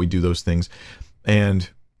position while we do those things. And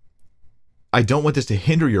I don't want this to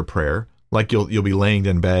hinder your prayer. Like you'll be laying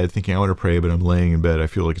in bed thinking, I want to pray, but I'm laying in bed. I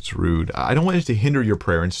feel like it's rude. I don't want it to hinder your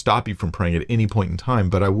prayer and stop you from praying at any point in time.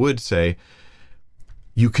 But I would say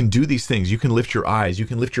you can do these things. You can lift your eyes. You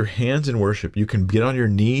can lift your hands in worship. You can get on your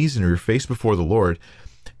knees and your face before the Lord.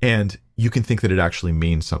 And you can think that it actually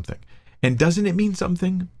means something. And doesn't it mean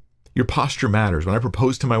something? Your posture matters. When I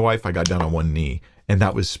proposed to my wife, I got down on one knee, and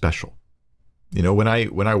that was special. You know, when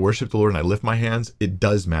I worship the Lord and I lift my hands, it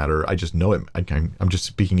does matter. I just know it. I'm just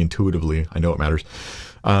speaking intuitively. I know it matters.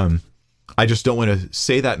 I just don't want to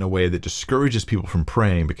say that in a way that discourages people from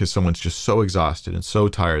praying because someone's just so exhausted and so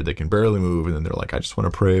tired they can barely move, and then they're like, I just want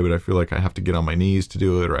to pray, but I feel like I have to get on my knees to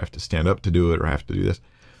do it, or I have to stand up to do it, or I have to do this.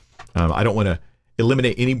 I don't want to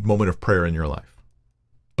eliminate any moment of prayer in your life,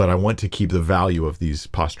 but I want to keep the value of these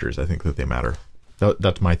postures. I think that they matter.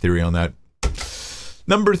 That's my theory on that.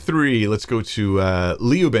 Number 3, let's go to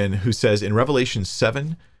Leuben, who says in Revelation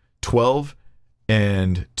 7, 12,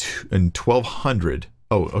 and 1200.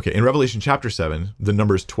 Oh, okay. In Revelation chapter 7, the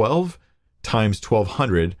numbers 12 times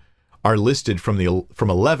 1200 are listed from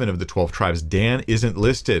 11 of the 12 tribes. Dan isn't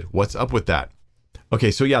listed. What's up with that?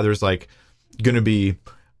 Okay, so yeah, there's like going to be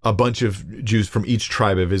a bunch of Jews from each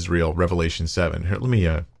tribe of Israel, Revelation 7. Here, let me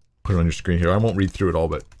put it on your screen here. I won't read through it all,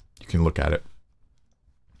 but you can look at it.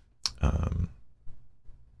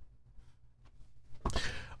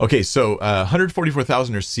 Okay, so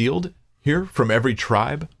 144,000 are sealed here from every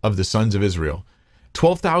tribe of the sons of Israel.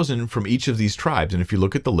 12,000 from each of these tribes. And if you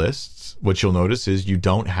look at the lists, what you'll notice is you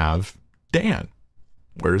don't have Dan.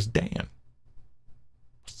 Where's Dan?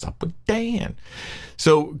 What's up with Dan?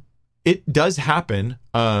 So it does happen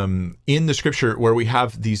in the Scripture where we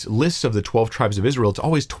have these lists of the 12 tribes of Israel. It's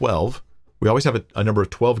always 12. We always have a number of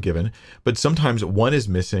 12 given, but sometimes one is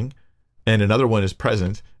missing and another one is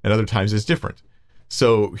present, and other times it's different.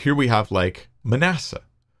 So here we have like Manasseh.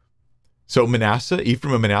 So Manasseh,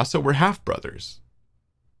 Ephraim and Manasseh were half brothers,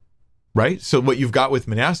 right? So what you've got with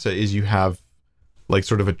Manasseh is you have like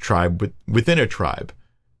sort of a tribe within a tribe.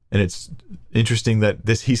 And it's interesting that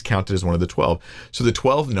he's counted as one of the 12. So the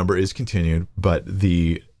 12 number is continued, but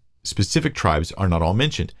the specific tribes are not all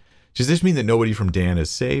mentioned. Does this mean that nobody from Dan is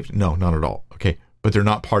saved? No, not at all. Okay, but they're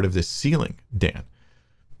not part of this sealing, Dan.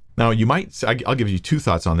 Now you might, I'll give you 2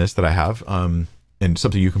 thoughts on this that I have. and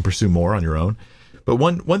something you can pursue more on your own. But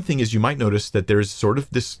one thing is, you might notice that there's sort of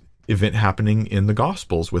this event happening in the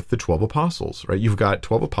Gospels with the 12 apostles, right? You've got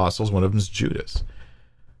 12 apostles, one of them is Judas.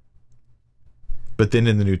 But then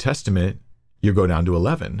in the New Testament, you go down to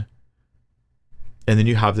 11. And then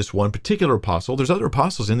you have this one particular apostle. There's other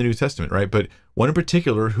apostles in the New Testament, right? But one in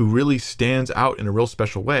particular who really stands out in a real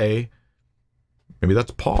special way, maybe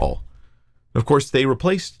that's Paul. Of course, they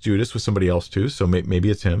replaced Judas with somebody else too, so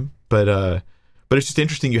maybe it's him. But it's just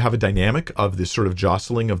interesting. You have a dynamic of this sort of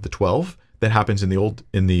jostling of the 12 that happens in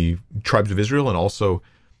the tribes of Israel, and also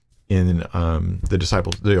in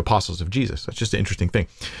the apostles of Jesus. That's just an interesting thing.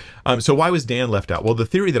 So why was Dan left out? Well, the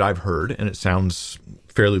theory that I've heard, and it sounds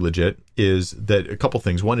fairly legit, is that a couple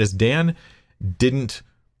things. One is Dan didn't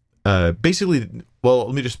basically, well,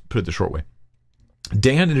 let me just put it the short way.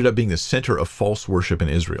 Dan ended up being the center of false worship in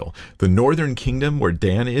Israel. The northern kingdom, where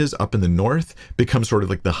Dan is up in the north, becomes sort of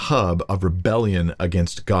like the hub of rebellion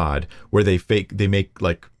against God, where they make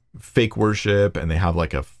like fake worship, and they have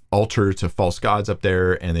like a altar to false gods up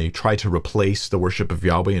there, and they try to replace the worship of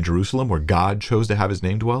Yahweh in Jerusalem, where God chose to have his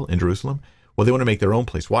name dwell in Jerusalem. Well, they want to make their own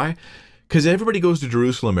place. Why? Because everybody goes to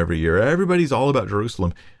Jerusalem every year. Everybody's all about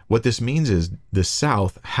Jerusalem. What this means is the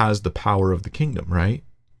south has the power of the kingdom, right?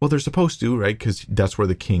 Well, they're supposed to, right? Because that's where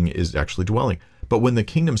the king is actually dwelling. But when the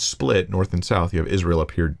kingdom split north and south, you have Israel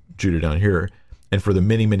up here, Judah down here. And for the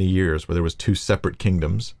many, many years where there was two separate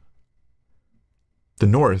kingdoms, the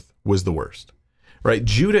north was the worst, right?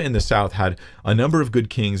 Judah in the south had a number of good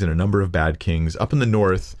kings and a number of bad kings. Up in the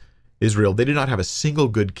north, Israel, they did not have a single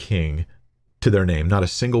good king to their name. Not a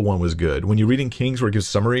single one was good. When you read in Kings where it gives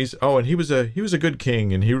summaries, oh, and he was a good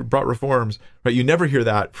king and he brought reforms, right? You never hear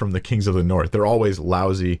that from the kings of the north. They're always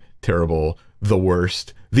lousy, terrible, the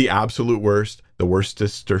worst, the absolute worst, the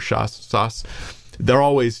worstest or sauce. They're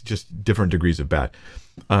always just different degrees of bad.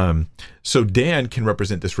 So Dan can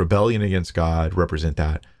represent this rebellion against God, represent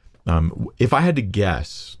that. If I had to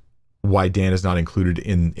guess why Dan is not included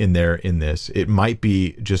in this, it might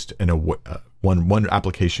be just one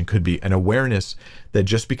application could be an awareness that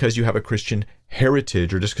just because you have a Christian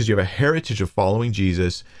heritage, or just because you have a heritage of following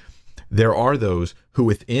Jesus, there are those who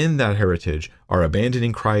within that heritage are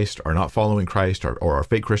abandoning Christ, are not following Christ, or are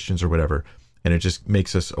fake Christians or whatever. And it just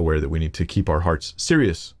makes us aware that we need to keep our hearts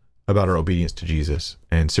serious about our obedience to Jesus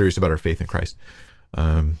and serious about our faith in Christ.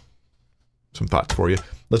 Some thoughts for you.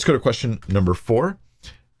 Let's go to question number 4.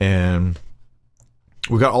 And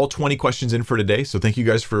we got all 20 questions in for today, so thank you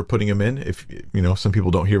guys for putting them in. If some people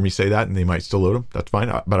don't hear me say that and they might still load them, that's fine,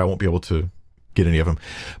 but I won't be able to get any of them.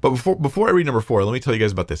 But before I read number 4, let me tell you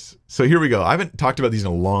guys about this. So here we go. I haven't talked about these in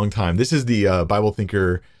a long time. This is the Bible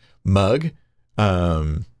Thinker mug,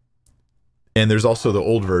 and there's also the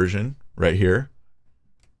old version right here.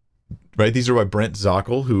 Right, these are by Brent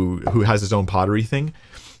Zockel, who has his own pottery thing.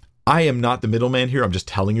 I am not the middleman here. I'm just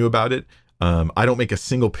telling you about it. I don't make a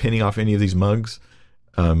single penny off any of these mugs.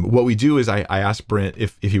 What we do is I asked Brent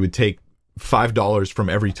if he would take $5 from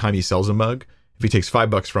every time he sells a mug. If he takes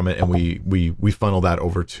 $5 from it, and we funnel that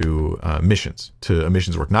over to missions, to a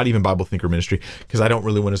missions work, not even Bible Thinker ministry, because I don't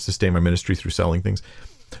really want to sustain my ministry through selling things.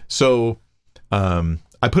 So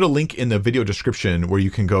I put a link in the video description where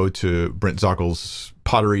you can go to Brent Zockel's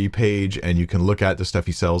pottery page, and you can look at the stuff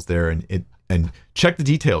he sells there and check the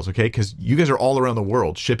details, okay? Because you guys are all around the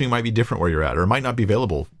world. Shipping might be different where you're at, or it might not be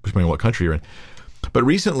available depending on what country you're in. But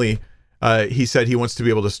recently, he said he wants to be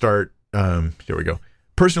able to start, here we go,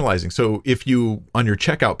 personalizing. So if you, on your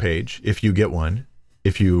checkout page, if you get one,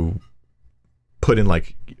 if you put in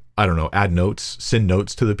like, I don't know, add notes, send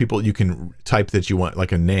notes to the people, you can type that you want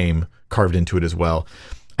like a name carved into it as well.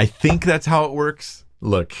 I think that's how it works.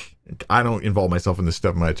 Look, I don't involve myself in this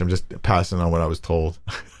stuff much. I'm just passing on what I was told.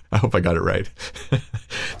 I hope I got it right.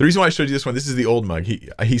 The reason why I showed you this one, this is the old mug.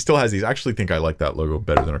 He still has these. I actually think I like that logo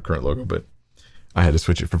better than our current logo, but I had to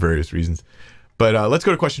switch it for various reasons. But let's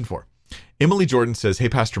go to question 4. Emily Jordan says, hey,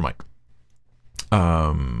 Pastor Mike,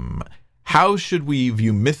 how should we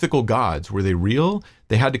view mythical gods? Were they real?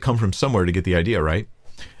 They had to come from somewhere to get the idea, right?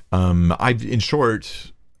 In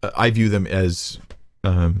short, I view them as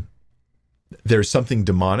there's something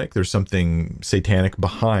demonic, there's something satanic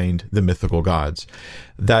behind the mythical gods.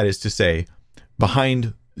 That is to say,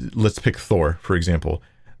 behind, let's pick Thor, for example,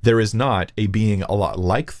 there is not a being a lot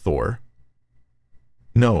like Thor.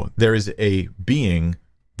 No, there is a being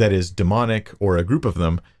that is demonic, or a group of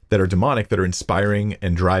them that are demonic, that are inspiring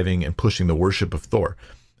and driving and pushing the worship of Thor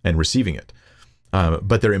and receiving it.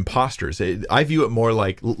 But they're imposters. I view it more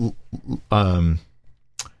like the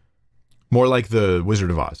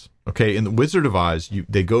Wizard of Oz. Okay, in the Wizard of Oz,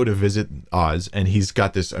 they go to visit Oz, and he's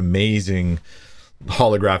got this amazing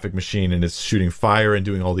holographic machine and it's shooting fire and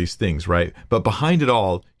doing all these things, right? But behind it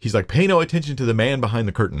all, he's like, pay no attention to the man behind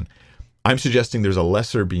the curtain. I'm suggesting there's a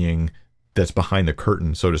lesser being that's behind the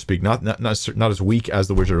curtain, so to speak, not as weak as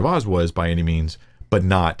the Wizard of Oz was by any means, but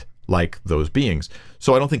not like those beings.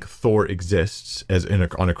 So I don't think Thor exists as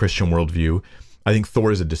on a Christian worldview. I think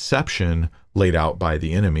Thor is a deception laid out by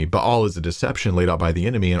the enemy. Baal is a deception laid out by the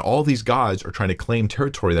enemy, and all these gods are trying to claim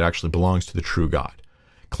territory that actually belongs to the true God,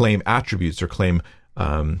 claim attributes or claim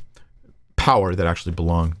power that actually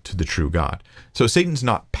belong to the true God. So Satan's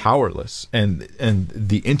not powerless, and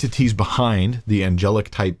the entities behind the angelic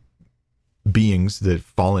type beings, the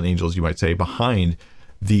fallen angels, you might say, behind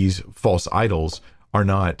these false idols are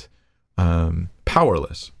not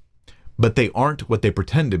powerless, but they aren't what they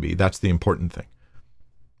pretend to be. That's the important thing.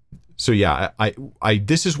 So yeah, I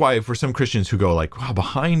this is why for some Christians who go like, wow,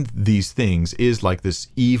 behind these things is like this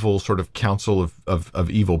evil sort of council of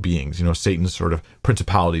evil beings, you know, Satan's sort of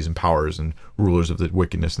principalities and powers and rulers of the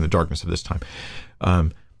wickedness and the darkness of this time,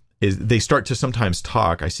 is they start to sometimes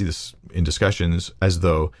talk, I see this in discussions, as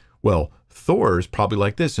though, well, Thor's probably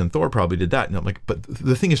like this and Thor probably did that. And I'm like, but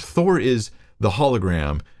the thing is, Thor is the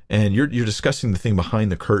hologram, and you're discussing the thing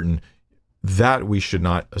behind the curtain. That we should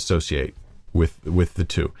not associate with the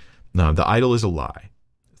two. Now, the idol is a lie.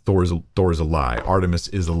 Thor is a lie. Artemis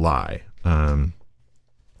is a lie.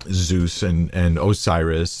 Zeus and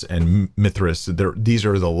Osiris and Mithras, these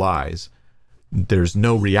are the lies. There's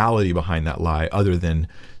no reality behind that lie other than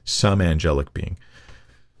some angelic being.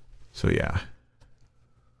 So yeah,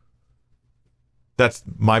 that's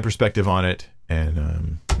my perspective on it.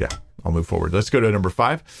 And yeah, I'll move forward. Let's go to number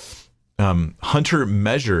 5. Hunter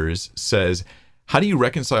Measures says, how do you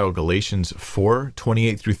reconcile Galatians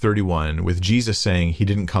 4:28 through 31 with Jesus saying he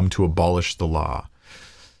didn't come to abolish the law?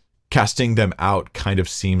 Casting them out kind of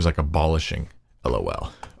seems like abolishing. LOL.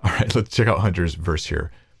 All right, let's check out Hunter's verse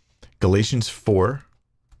here. Galatians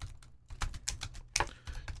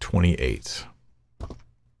 4:28.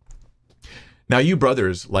 Now you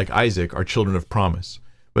brothers, like Isaac, are children of promise.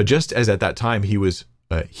 But just as at that time he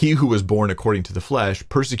who was born according to the flesh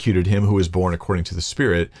persecuted him who was born according to the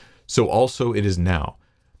Spirit, so also it is now.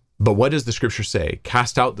 But what does the scripture say?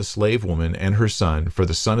 Cast out the slave woman and her son, for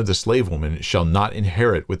the son of the slave woman shall not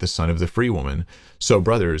inherit with the son of the free woman. So,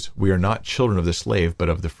 brothers, we are not children of the slave, but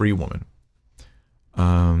of the free woman.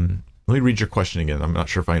 Let me read your question again. I'm not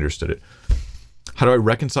sure if I understood it. How do I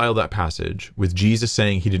reconcile that passage with Jesus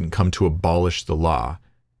saying he didn't come to abolish the law?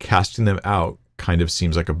 Casting them out kind of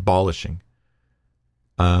seems like abolishing.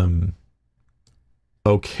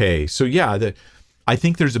 Okay, so yeah, I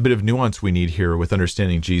think there's a bit of nuance we need here with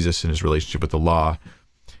understanding Jesus and his relationship with the law.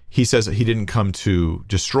 He says that he didn't come to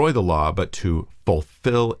destroy the law, but to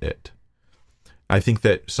fulfill it. I think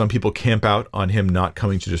that some people camp out on him not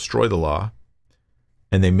coming to destroy the law,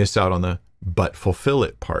 and they miss out on the but fulfill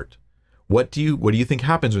it part. What do you think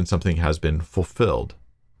happens when something has been fulfilled?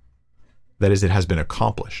 That is, it has been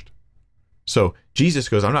accomplished. So Jesus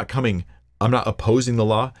goes, I'm not opposing the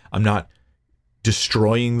law. I'm not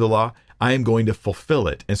destroying the law. I am going to fulfill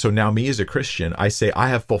it. And so now me as a Christian, I say I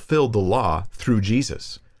have fulfilled the law through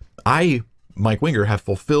Jesus. I, Mike Winger, have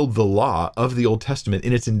fulfilled the law of the Old Testament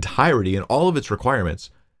in its entirety and all of its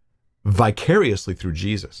requirements vicariously through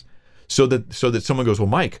Jesus. So that someone goes, well,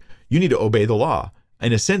 Mike, you need to obey the law.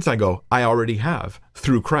 In a sense, I go, I already have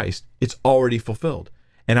through Christ. It's already fulfilled.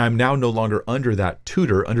 And I'm now no longer under that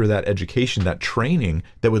tutor, under that education, that training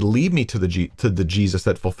that would lead me to the Jesus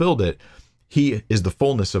that fulfilled it. He is the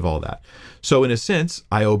fullness of all that. So in a sense,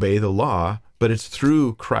 I obey the law, but it's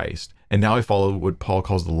through Christ. And now I follow what Paul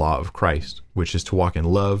calls the law of Christ, which is to walk in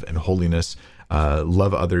love and holiness,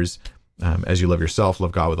 love others as you love yourself,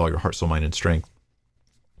 love God with all your heart, soul, mind, and strength.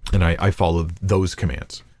 And I follow those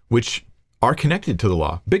commands, which are connected to the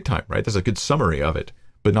law, big time, right? That's a good summary of it,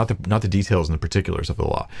 but not the details and the particulars of the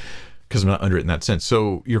law, because I'm not under it in that sense.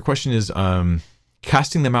 So your question is,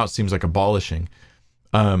 casting them out seems like abolishing.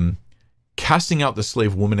 Casting out the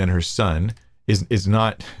slave woman and her son is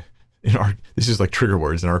not this is like trigger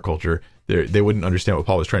words in our culture. They wouldn't understand what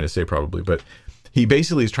Paul was trying to say probably, but he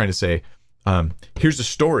basically is trying to say, here's a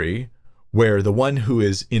story where the one who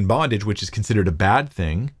is in bondage, which is considered a bad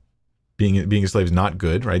thing, being a slave is not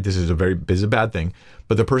good, right? This is a bad thing.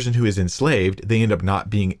 But the person who is enslaved, they end up not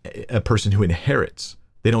being a person who inherits.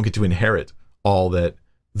 They don't get to inherit all that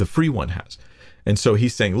the free one has. And so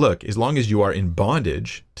he's saying, look, as long as you are in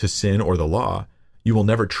bondage to sin or the law, you will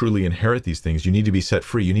never truly inherit these things. You need to be set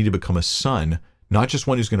free. You need to become a son, not just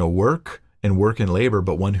one who's going to work and labor,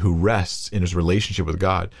 but one who rests in his relationship with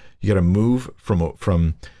God. You got to move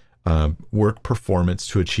from work performance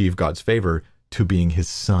to achieve God's favor to being his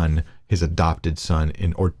son, his adopted son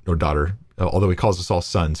or daughter, although he calls us all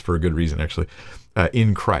sons for a good reason, actually,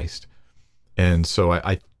 in Christ. And so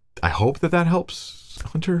I hope that helps,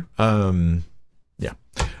 Hunter. Yeah.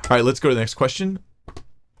 All right, let's go to the next question.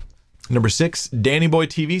 Number 6, Danny Boy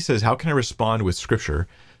TV says, how can I respond with scripture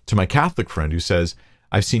to my Catholic friend who says,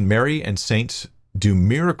 I've seen Mary and saints do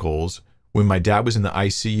miracles when my dad was in the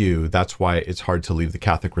ICU. That's why it's hard to leave the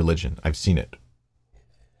Catholic religion. I've seen it.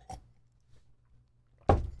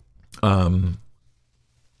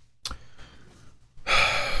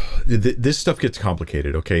 This stuff gets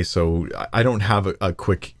complicated. Okay. So I don't have a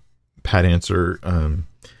quick pat answer.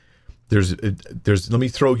 Let me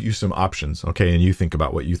throw you some options. Okay. And you think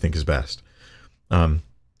about what you think is best. One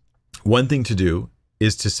thing to do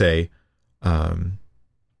is to say,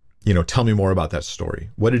 tell me more about that story.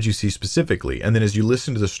 What did you see specifically? And then as you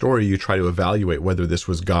listen to the story, you try to evaluate whether this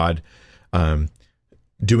was God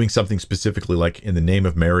doing something specifically, like in the name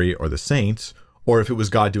of Mary or the saints, or if it was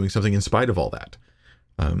God doing something in spite of all that.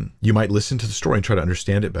 You might listen to the story and try to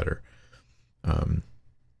understand it better.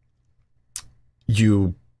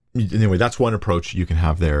 Anyway, that's one approach you can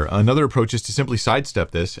have there. Another approach is to simply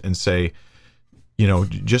sidestep this and say,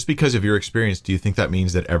 just because of your experience, do you think that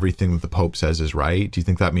means that everything that the Pope says is right? Do you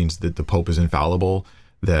think that means that the Pope is infallible?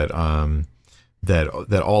 That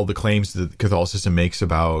all the claims that Catholicism makes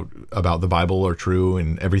about the Bible are true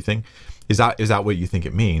and everything? Is that what you think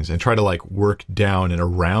it means? And try to work down and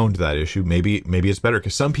around that issue. Maybe it's better,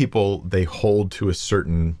 because some people, they hold to a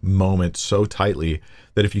certain moment so tightly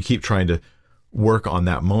that if you keep trying to work on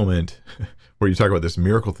that moment where you talk about this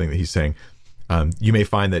miracle thing that he's saying, you may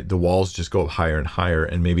find that the walls just go up higher and higher.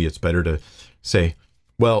 And maybe it's better to say,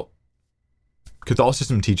 well,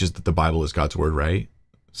 Catholicism teaches that the Bible is God's word, right?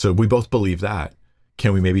 So we both believe that.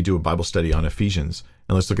 Can we maybe do a Bible study on Ephesians?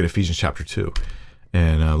 And let's look at Ephesians chapter 2.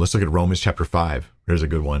 And let's look at Romans chapter 5. There's a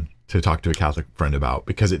good one to talk to a Catholic friend about,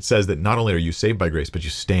 because it says that not only are you saved by grace, but you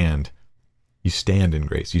stand in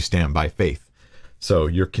grace. You stand by faith. So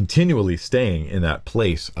you're continually staying in that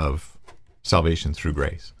place of salvation through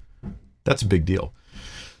grace. That's a big deal.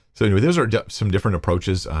 So anyway, those are some different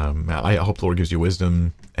approaches. I hope the Lord gives you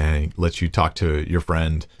wisdom and lets you talk to your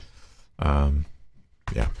friend.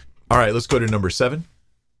 Yeah. All right, let's go to number 7.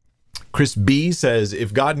 Chris B says,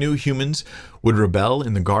 if God knew humans would rebel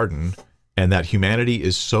in the garden and that humanity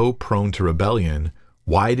is so prone to rebellion,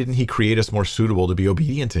 why didn't he create us more suitable to be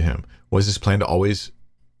obedient to him? Was his plan to always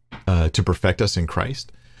to perfect us in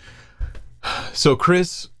Christ? So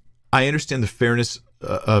Chris, I understand the fairness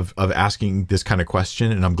of asking this kind of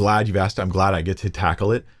question, and I'm glad you've asked it. I'm glad I get to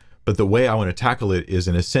tackle it. But the way I want to tackle it is,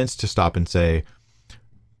 in a sense, to stop and say,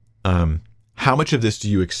 how much of this do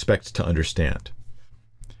you expect to understand?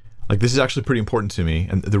 This is actually pretty important to me.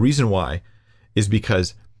 And the reason why is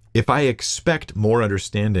because if I expect more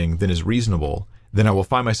understanding than is reasonable, then I will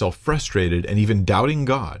find myself frustrated and even doubting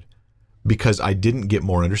God because I didn't get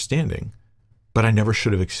more understanding. But I never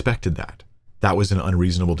should have expected that. That was an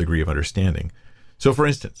unreasonable degree of understanding. So for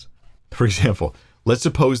example, let's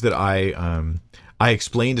suppose that I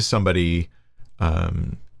explain to somebody,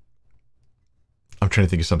 I'm trying to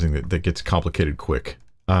think of something that gets complicated quick.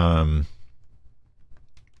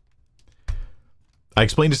 I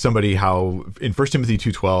explained to somebody how in 1 Timothy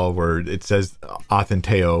 2:12, where it says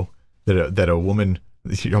authenteo, that a woman,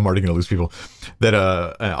 I'm already going to lose people, that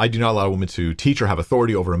I do not allow a woman to teach or have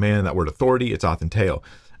authority over a man. That word authority, it's authenteo.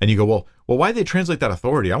 And you go, well, why did they translate that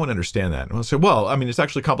authority? I want to understand that. And I'll say, it's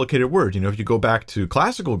actually a complicated word. If you go back to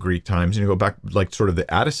classical Greek times, and you go back sort of the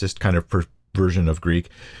Atticist kind of version of Greek,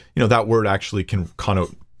 that word actually can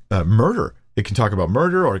connote murder. It can talk about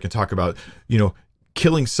murder, or it can talk about,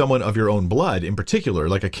 killing someone of your own blood in particular,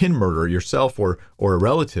 like a kin murder yourself or a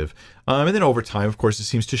relative. And then over time, of course, it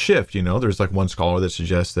seems to shift. There's one scholar that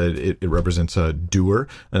suggests that it represents a doer,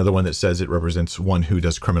 another one that says it represents one who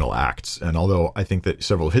does criminal acts. And although I think that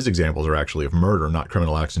several of his examples are actually of murder, not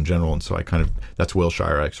criminal acts in general. And so that's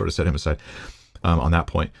Wilshire. I sort of set him aside on that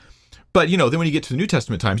point. But, then when you get to the New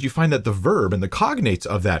Testament times, you find that the verb and the cognates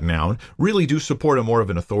of that noun really do support a more of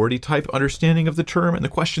an authority type understanding of the term. And the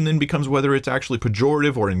question then becomes whether it's actually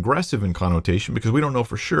pejorative or ingressive in connotation, because we don't know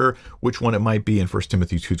for sure which one it might be in 1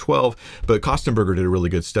 Timothy 2:12. But Kostenberger did a really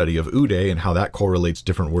good study of oude and how that correlates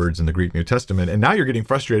different words in the Greek New Testament. And now you're getting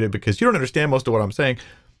frustrated because you don't understand most of what I'm saying,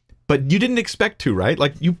 but you didn't expect to, right?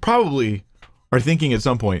 You probably are thinking at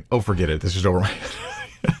some point, oh, forget it. This is over my head.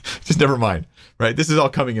 Just never mind. Right? This is all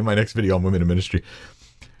coming in my next video on women in ministry.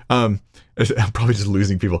 I'm probably just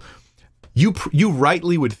losing people. You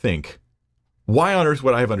rightly would think, why on earth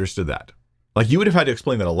would I have understood that? You would have had to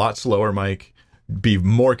explain that a lot slower, Mike. be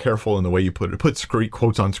more careful in the way you put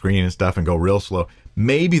quotes on screen and stuff and go real slow,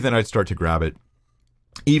 maybe then I'd start to grab it.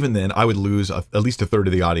 Even then, I would lose at least a third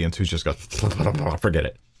of the audience who's just got, forget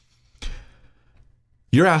it.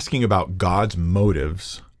 You're asking about God's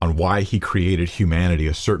motives on why he created humanity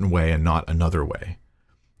a certain way and not another way.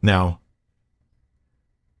 Now,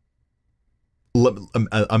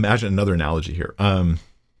 imagine another analogy here.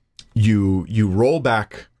 You roll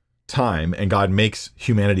back time and God makes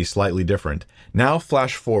humanity slightly different. Now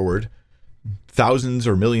flash forward thousands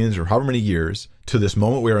or millions or however many years to this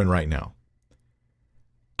moment we're in right now.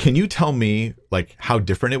 Can you tell me like how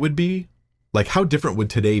different it would be? Like how different would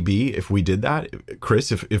today be if we did that?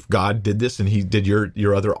 Chris, if God did this and he did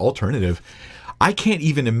your other alternative, I can't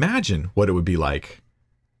even imagine what it would be like.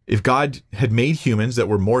 If God had made humans that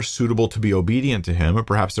were more suitable to be obedient to him, or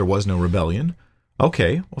perhaps there was no rebellion.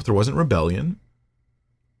 Okay, well, if there wasn't rebellion,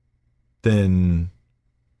 then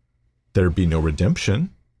there'd be no redemption.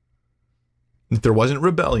 If there wasn't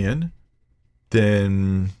rebellion,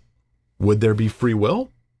 then would there be free will?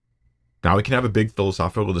 Now we can have a big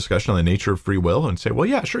philosophical discussion on the nature of free will and say, well,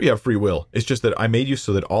 yeah, sure, you have free will. It's just that I made you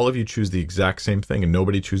so that all of you choose the exact same thing and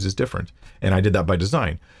nobody chooses different. And I did that by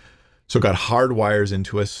design. So God hardwires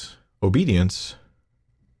into us obedience.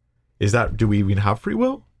 Do we even have free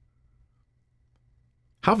will?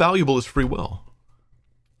 How valuable is free will?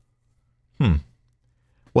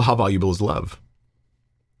 Well, how valuable is love?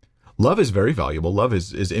 Love is very valuable. Love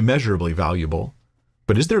is immeasurably valuable.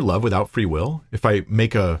 But is there love without free will? If I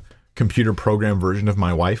make a computer program version of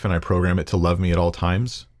my wife and I program it to love me at all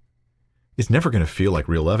times, it's never going to feel like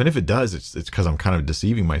real love. And if it does, it's because I'm kind of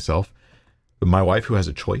deceiving myself. But my wife, who has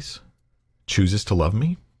a choice, chooses to love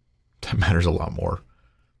me, that matters a lot more.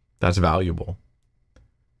 That's valuable.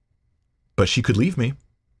 But she could leave me.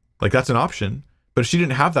 Like, that's an option. But if she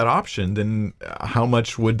didn't have that option, then how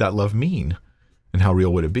much would that love mean? And how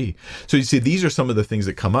real would it be? So you see, these are some of the things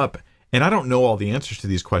that come up. And I don't know all the answers to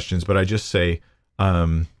these questions, but I just say,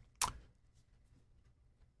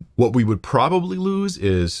 what we would probably lose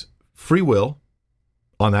is free will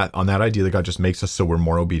on that idea that God just makes us so we're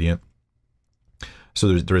more obedient.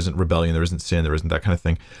 So there isn't rebellion, there isn't sin, there isn't that kind of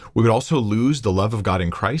thing. We would also lose the love of God in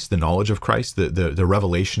Christ, the knowledge of Christ, the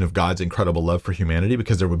revelation of God's incredible love for humanity,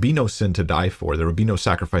 because there would be no sin to die for. There would be no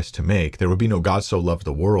sacrifice to make. There would be no God so loved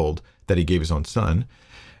the world that he gave his own son.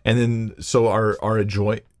 And then so our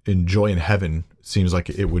joy in heaven seems like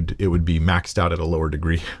it would be maxed out at a lower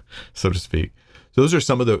degree, so to speak. So those are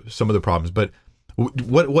some of the problems. But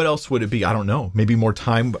what else would it be? I don't know. Maybe more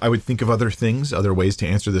time. I would think of other things, other ways to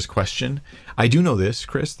answer this question. I do know this,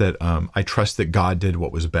 Chris, that I trust that God did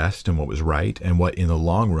what was best and what was right, and what in the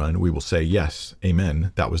long run we will say, yes,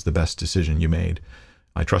 amen, that was the best decision you made.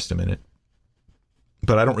 I trust him in it.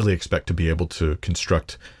 But I don't really expect to be able to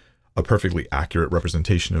construct a perfectly accurate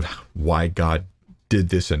representation of why God did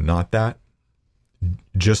this and not that.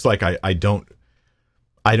 Just like I don't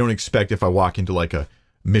expect if I walk into like a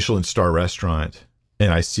Michelin star restaurant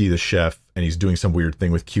and I see the chef and he's doing some weird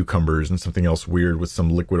thing with cucumbers and something else weird with some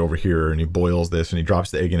liquid over here, and he boils this and he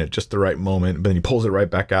drops the egg in at just the right moment, but then he pulls it right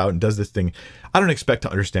back out and does this thing. I don't expect to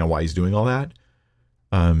understand why he's doing all that.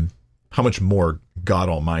 How much more God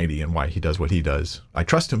Almighty and why he does what he does. I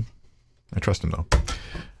trust him. I trust him though.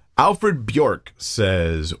 Alfred Bjork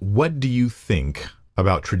says, what do you think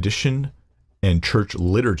about tradition and church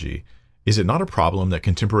liturgy? Is it not a problem that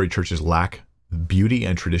contemporary churches lack beauty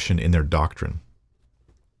and tradition in their doctrine?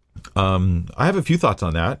 I have a few thoughts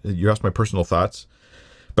on that. You asked my personal thoughts,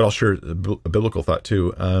 but I'll share a biblical thought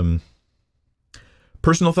too.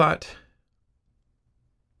 Personal thought,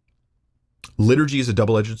 liturgy is a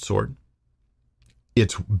double-edged sword.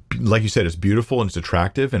 It's, like you said, it's beautiful and it's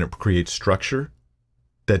attractive and it creates structure.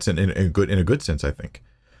 That's in a good sense, I think.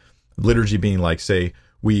 Liturgy being like, say,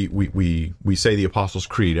 we say the Apostles'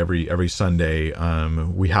 Creed every Sunday.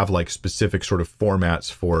 We have like specific sort of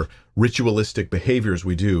formats for ritualistic behaviors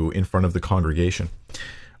we do in front of the congregation.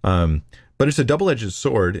 But it's a double-edged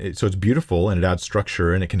sword. So it's beautiful and it adds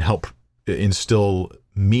structure and it can help instill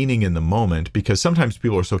meaning in the moment, because sometimes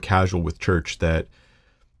people are so casual with church that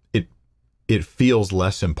it feels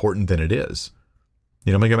less important than it is.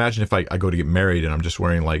 You know, like imagine if I go to get married and I'm just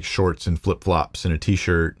wearing like shorts and flip-flops and a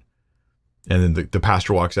t-shirt, and then the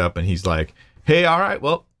pastor walks up and he's like, hey, all right,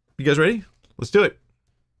 well, you guys ready? Let's do it.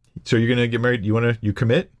 So you're going to get married. You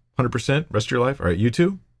commit 100% rest of your life? All right, you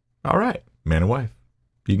too? All right, man and wife.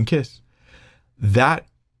 You can kiss. That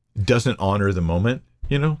doesn't honor the moment,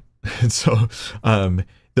 you know? And so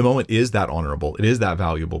the moment is that honorable. It is that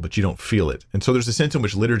valuable, but you don't feel it. And so there's a sense in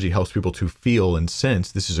which liturgy helps people to feel and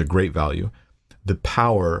sense this is a great value, the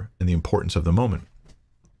power and the importance of the moment.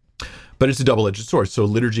 But it's a double-edged sword. So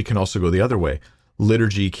liturgy can also go the other way.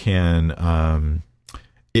 Liturgy can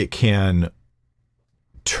it can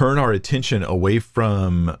turn our attention away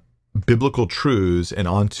from biblical truths and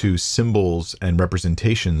onto symbols and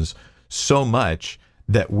representations so much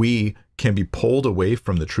that we can be pulled away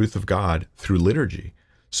from the truth of God through liturgy.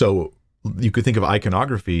 So you could think of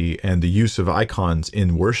iconography and the use of icons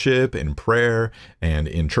in worship, in prayer, and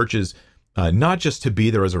in churches, not just to be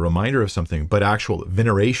there as a reminder of something, but actual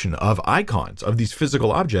veneration of icons, of these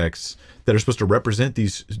physical objects that are supposed to represent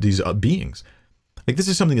these beings. Like, this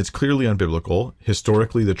is something that's clearly unbiblical.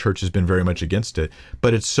 Historically, the church has been very much against it,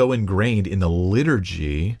 but it's so ingrained in the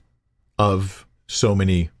liturgy of so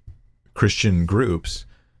many Christian groups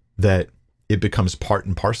that it becomes part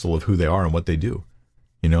and parcel of who they are and what they do.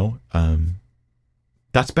 You know,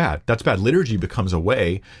 that's bad. That's bad. Liturgy becomes a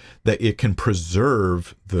way that it can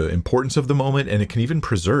preserve the importance of the moment, and it can even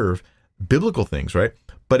preserve biblical things, right?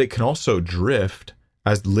 But it can also drift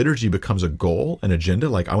as liturgy becomes a goal, an agenda.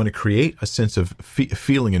 Like, I want to create a sense of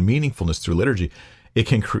feeling and meaningfulness through liturgy. It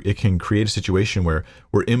can create a situation where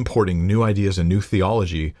we're importing new ideas and new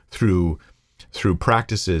theology through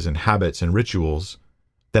practices and habits and rituals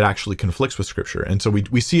that actually conflicts with Scripture. And so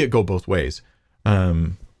we see it go both ways.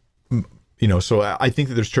 You know, so I think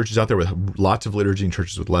that there's churches out there with lots of liturgy and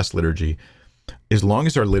churches with less liturgy. As long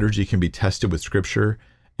as our liturgy can be tested with Scripture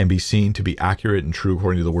and be seen to be accurate and true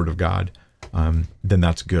according to the Word of God, then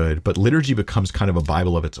that's good. But liturgy becomes kind of a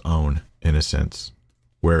Bible of its own, in a sense,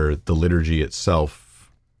 where the liturgy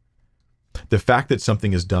itself, the fact that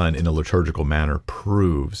something is done in a liturgical manner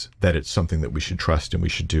proves that it's something that we should trust and we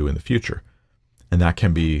should do in the future. And that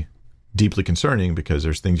can be deeply concerning because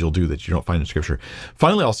there's things you'll do that you don't find in Scripture.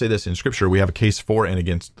 Finally, I'll say this: in Scripture, we have a case for and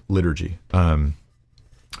against liturgy.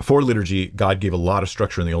 For liturgy, God gave a lot of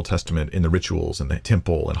structure in the Old Testament in the rituals and the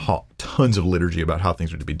temple, and tons of liturgy about how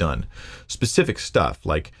things are to be done. Specific stuff,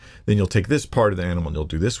 like then you'll take this part of the animal and you'll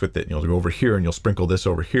do this with it, and you'll go over here and you'll sprinkle this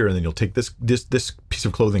over here, and then you'll take this piece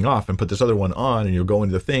of clothing off and put this other one on, and you'll go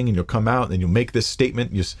into the thing and you'll come out and then you'll make this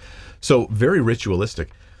statement. So very ritualistic.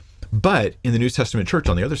 But in the New Testament church,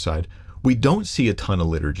 on the other side, we don't see a ton of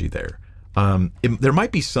liturgy there. There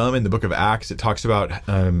might be some in the book of Acts. It talks about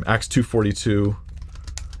Acts 2:42,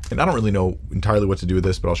 and I don't really know entirely what to do with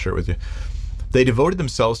this, but I'll share it with you. They devoted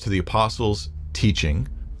themselves to the apostles' teaching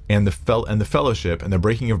and the fellowship and the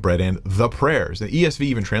breaking of bread and the prayers. The ESV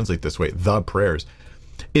even translates this way: the prayers.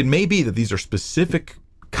 It may be that these are specific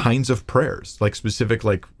kinds of prayers, like specific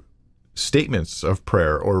statements of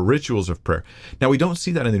prayer or rituals of prayer. Now, we don't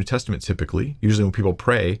see that in the New Testament typically. Usually when people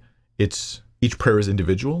pray, each prayer is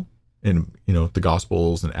individual in, the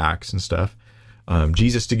Gospels and Acts and stuff.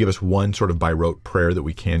 Jesus to give us one sort of by rote prayer that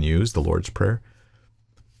we can use, the Lord's Prayer.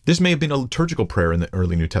 This may have been a liturgical prayer in the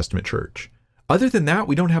early New Testament church. Other than that,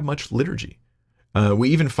 we don't have much liturgy. We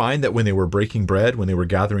even find that when they were breaking bread, when they were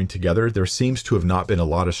gathering together, there seems to have not been a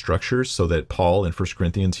lot of structures, so that Paul in 1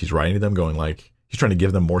 Corinthians, he's writing to them going he's trying to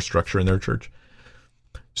give them more structure in their church.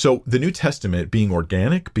 So the New Testament being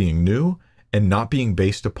organic, being new, and not being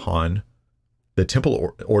based upon the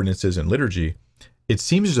temple ordinances and liturgy, it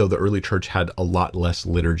seems as though the early church had a lot less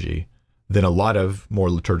liturgy than a lot of more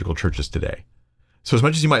liturgical churches today. So as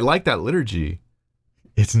much as you might like that liturgy,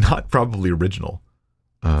 it's not probably original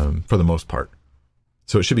for the most part.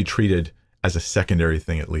 So it should be treated as a secondary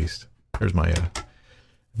thing, at least. Here's my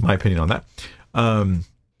opinion on that.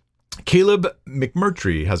 Caleb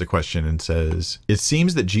McMurtry has a question and says, it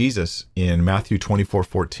seems that Jesus in Matthew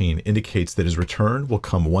 24:14 indicates that his return will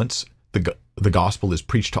come once the gospel is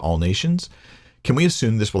preached to all nations. Can we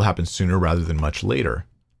assume this will happen sooner rather than much later?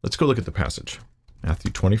 Let's go look at the passage. Matthew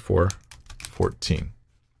 24:14.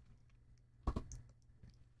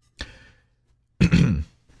 Let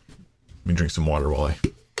me drink some water while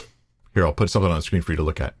I'll put something on the screen for you to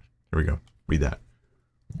look at. Here we go. Read that.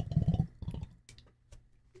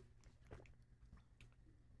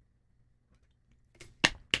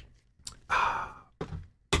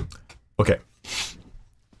 Okay.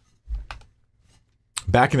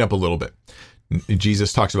 Backing up a little bit.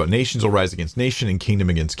 Jesus talks about nations will rise against nation and kingdom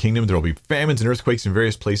against kingdom. There will be famines and earthquakes in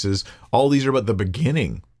various places. All these are about the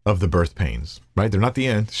beginning of the birth pains, right? They're not the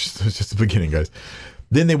end. It's just the beginning, guys.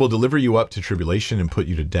 Then they will deliver you up to tribulation and put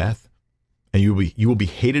you to death. And you will be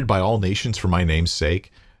hated by all nations for my name's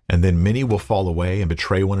sake. And then many will fall away and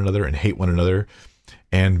betray one another and hate one another.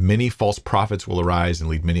 And many false prophets will arise and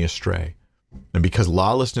lead many astray. And because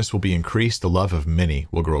lawlessness will be increased, the love of many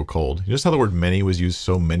will grow cold. You notice how the word many was used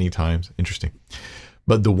so many times? Interesting.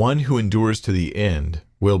 But the one who endures to the end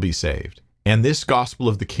will be saved. And this gospel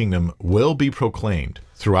of the kingdom will be proclaimed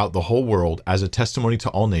throughout the whole world as a testimony to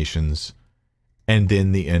all nations, and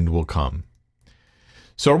then the end will come.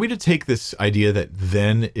 So are we to take this idea that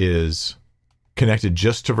then is connected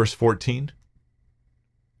just to verse 14?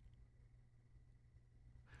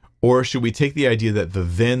 Or should we take the idea that the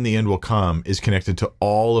then the end will come is connected to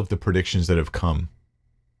all of the predictions that have come?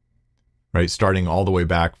 Right? Starting all the way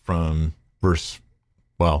back from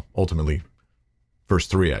ultimately verse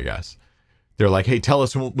 3, I guess. They're like, hey, tell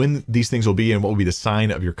us when these things will be and what will be the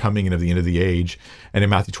sign of your coming and of the end of the age. And in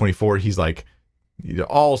Matthew 24, he's like,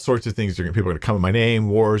 all sorts of things. People are going to come in my name,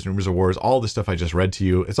 wars, rumors of wars, all the stuff I just read to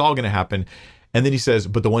you. It's all going to happen. And then he says,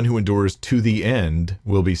 but the one who endures to the end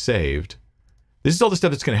will be saved. This is all the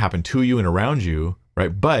stuff that's going to happen to you and around you, right?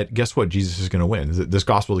 But guess what? Jesus is going to win. This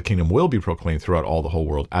gospel of the kingdom will be proclaimed throughout all the whole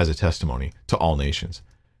world as a testimony to all nations.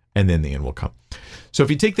 And then the end will come. So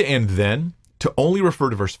if you take the and then to only refer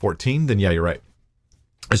to verse 14, then yeah, you're right.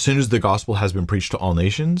 As soon as the gospel has been preached to all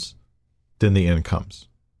nations, then the end comes.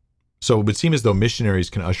 So it would seem as though missionaries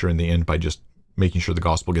can usher in the end by just making sure the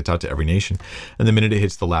gospel gets out to every nation. And the minute it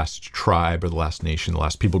hits the last tribe or the last nation, the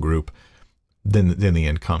last people group, then the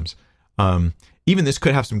end comes. Even this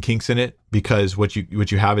could have some kinks in it, because what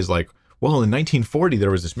you have is like, well, in 1940 there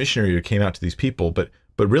was this missionary who came out to these people, but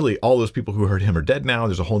really all those people who heard him are dead now.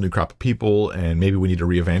 There's a whole new crop of people, and maybe we need to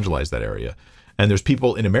re-evangelize that area. And there's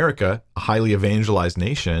people in America, a highly evangelized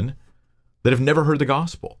nation, that have never heard the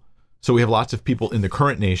gospel. So we have lots of people in the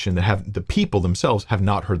current nation that have, the people themselves have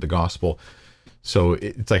not heard the gospel. So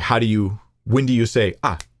it's like, when do you say,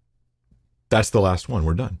 that's the last one,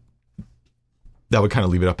 we're done? That would kind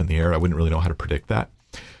of leave it up in the air. I wouldn't really know how to predict that.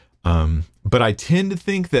 But I tend to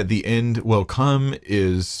think that the end will come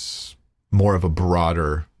is more of a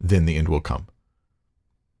broader than the end will come.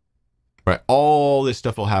 Right? All this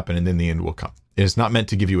stuff will happen and then the end will come. It's not meant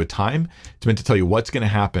to give you a time. It's meant to tell you what's going to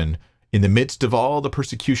happen in the midst of all the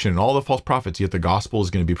persecution and all the false prophets, yet the gospel is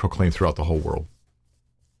going to be proclaimed throughout the whole world.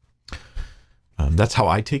 That's how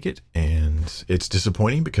I take it, and it's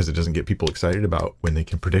disappointing because it doesn't get people excited about when they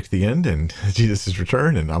can predict the end and Jesus'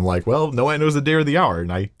 return. And I'm like, well, no one knows the day or the hour.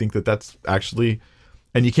 And I think that that's actually,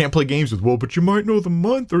 and you can't play games with, well, but you might know the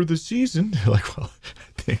month or the season. Like, well,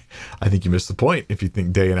 I think you missed the point if you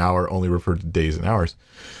think day and hour only refer to days and hours.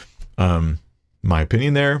 My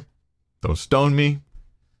opinion there, don't stone me.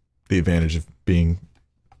 The advantage of being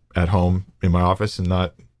at home in my office and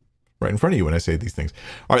not right in front of you when I say these things.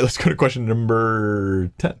 All right, let's go to question number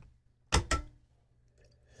 10.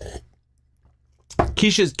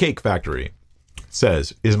 Keisha's Cake Factory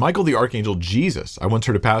says, is Michael the Archangel Jesus? I once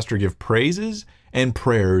heard a pastor give praises and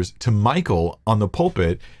prayers to Michael on the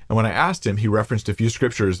pulpit, and when I asked him, he referenced a few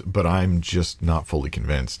scriptures, but I'm just not fully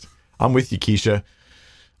convinced. I'm with you, Keisha.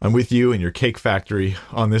 I'm with you and your Cake Factory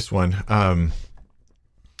on this one.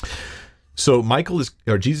 So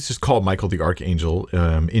Jesus is called Michael the Archangel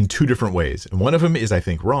in two different ways. And one of them is, I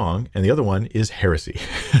think, wrong, and the other one is heresy.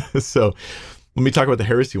 So let me talk about the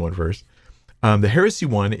heresy one first. The heresy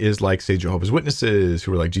one is like, say, Jehovah's Witnesses,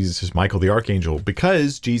 who are like, Jesus is Michael the Archangel.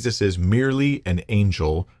 Because Jesus is merely an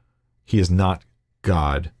angel, he is not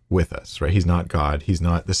God with us, right? He's not God. He's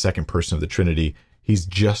not the second person of the Trinity. He's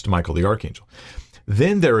just Michael the Archangel.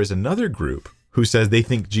 Then there is another group who says they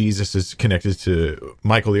think Jesus is connected to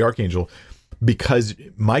Michael the Archangel because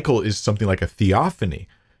Michael is something like a theophany.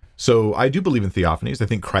 So I do believe in theophanies. I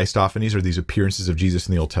think Christophanies are these appearances of Jesus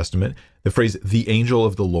in the Old Testament. The phrase, the angel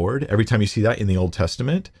of the Lord, every time you see that in the Old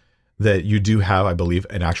Testament, that you do have, I believe,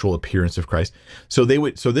 an actual appearance of Christ. So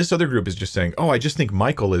this other group is just saying, I just think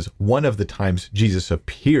Michael is one of the times Jesus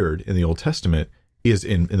appeared in the Old Testament is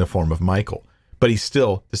in the form of Michael. But he's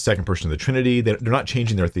still the second person of the Trinity. They're not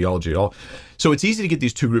changing their theology at all. So it's easy to get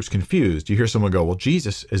these two groups confused. You hear someone go, well,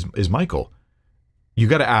 Jesus is Michael. You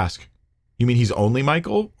got to ask, you mean he's only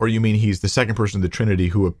Michael? Or you mean he's the second person of the Trinity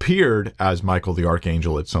who appeared as Michael the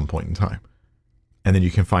Archangel at some point in time? And then you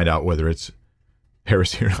can find out whether it's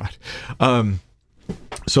heresy or not.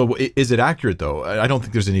 So is it accurate, though? I don't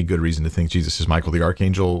think there's any good reason to think Jesus is Michael the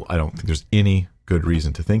Archangel. I don't think there's any good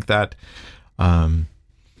reason to think that.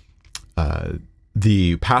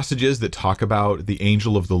 The passages that talk about the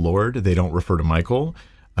angel of the Lord, they don't refer to Michael.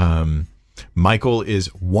 Michael is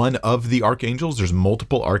one of the archangels. There's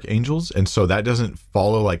multiple archangels. And so that doesn't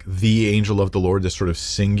follow like the angel of the Lord, this sort of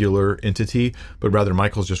singular entity, but rather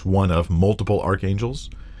Michael's just one of multiple archangels.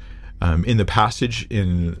 In the passage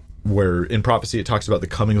where in prophecy, it talks about the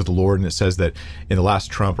coming of the Lord. And it says that in the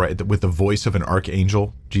last trump, right, with the voice of an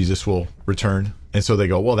archangel, Jesus will return. And so they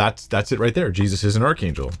go, well, that's it right there. Jesus is an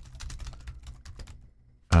archangel.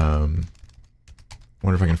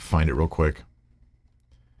 Wonder if I can find it real quick.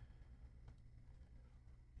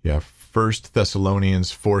 Yeah, 1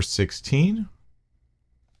 Thessalonians 4:16.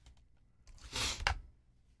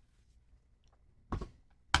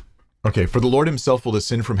 Okay, for the Lord himself will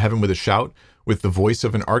descend from heaven with a shout, with the voice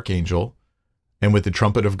of an archangel, and with the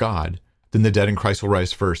trumpet of God. Then the dead in Christ will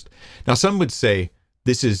rise first. Now, some would say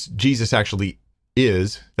this is Jesus actually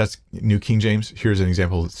is. That's New King James. Here's an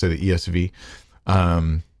example. Let's say the ESV.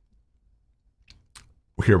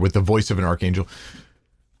 Here with the voice of an archangel.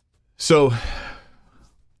 So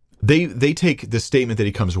they take the statement that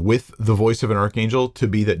he comes with the voice of an archangel to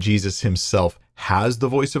be that Jesus himself has the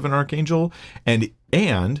voice of an archangel, and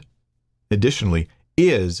additionally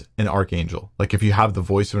is an archangel. Like if you have the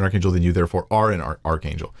voice of an archangel, then you therefore are an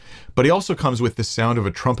archangel. But he also comes with the sound of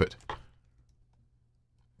a trumpet.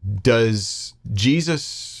 Is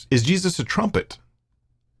Jesus a trumpet?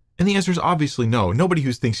 And the answer is obviously no. Nobody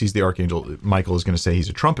who thinks he's the archangel Michael is going to say he's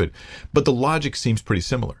a trumpet, but the logic seems pretty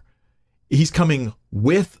similar. He's coming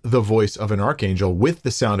with the voice of an archangel, with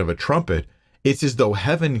the sound of a trumpet. It's as though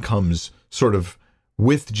heaven comes sort of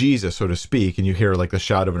with Jesus, so to speak, and you hear like the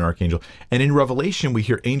shout of an archangel. And in Revelation, we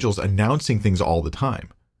hear angels announcing things all the time.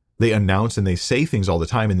 They announce and they say things all the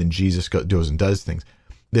time, and then Jesus goes and does things.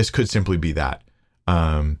 This could simply be that.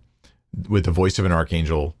 With the voice of an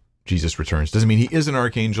archangel, Jesus returns. Doesn't mean he is an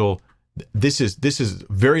archangel. This is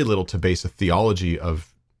very little to base a theology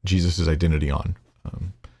of Jesus's identity on.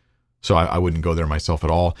 So I wouldn't go there myself at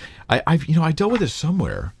all. I dealt with this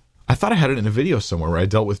somewhere. I thought I had it in a video somewhere where I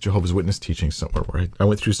dealt with Jehovah's Witness teaching somewhere where I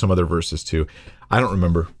went through some other verses too. I don't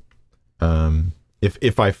remember.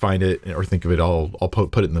 If I find it or think of it, I'll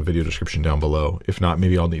put it in the video description down below. If not,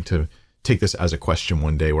 maybe I'll need to take this as a question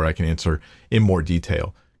one day where I can answer in more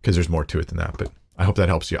detail, because there's more to it than that. But I hope that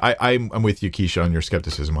helps you. I'm with you, Keisha, on your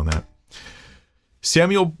skepticism on that.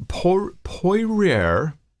 Samuel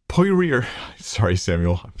Poirier. Sorry,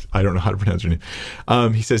 Samuel. I don't know how to pronounce your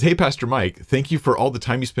name. He says, "Hey, Pastor Mike, thank you for all the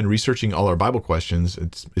time you spend researching all our Bible questions.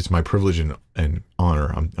 It's my privilege and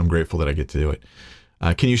honor. I'm grateful that I get to do it.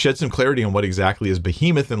 Can you shed some clarity on what exactly is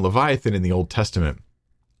Behemoth and Leviathan in the Old Testament?"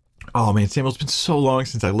 Oh man, Samuel, it's been so long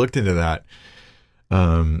since I looked into that. I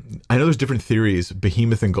know there's different theories,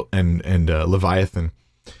 Behemoth and Leviathan.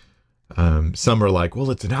 Some are like,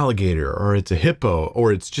 well, it's an alligator, or it's a hippo,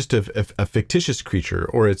 or it's just a fictitious creature,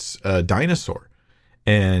 or it's a dinosaur.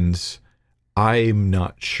 And I'm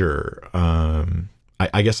not sure.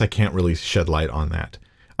 I guess I can't really shed light on that.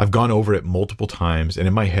 I've gone over it multiple times, and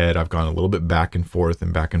in my head, I've gone a little bit back and forth,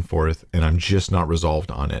 and I'm just not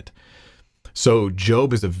resolved on it. So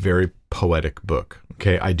Job is a very poetic book.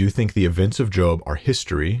 Okay, I do think the events of Job are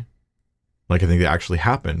history, like I think they actually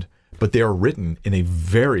happened, but they are written in a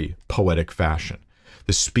very poetic fashion.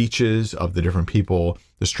 The speeches of the different people,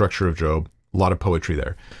 the structure of Job, a lot of poetry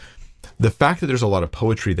there. The fact that there's a lot of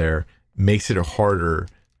poetry there makes it harder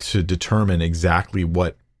to determine exactly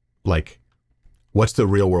what's the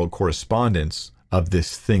real world correspondence of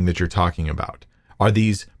this thing that you're talking about. Are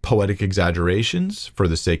these poetic exaggerations for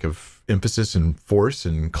the sake of emphasis and force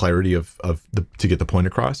and clarity to get the point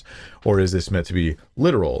across? Or is this meant to be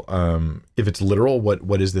literal? If it's literal,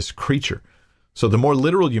 what is this creature? So the more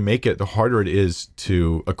literal you make it, the harder it is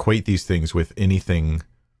to equate these things with anything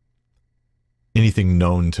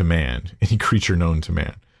known to man, any creature known to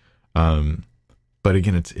man. But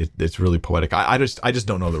again, it's really poetic. I just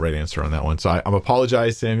don't know the right answer on that one. So I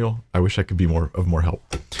apologize, Samuel. I wish I could be of more help.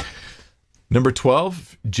 Number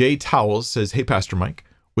 12, Jay Towles says, "Hey, Pastor Mike,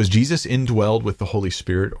 was Jesus indwelled with the Holy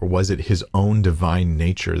Spirit, or was it his own divine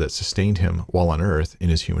nature that sustained him while on earth in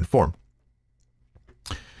his human form?"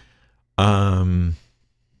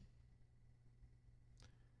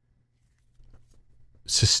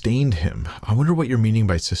 Sustained him. I wonder what you're meaning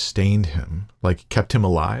by sustained him. Like kept him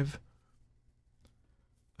alive?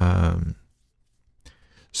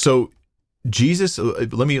 So Jesus,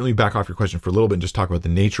 let me back off your question for a little bit and just talk about the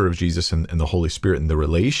nature of Jesus and the Holy Spirit and the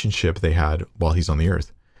relationship they had while he's on the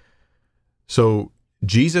earth. So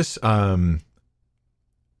Jesus has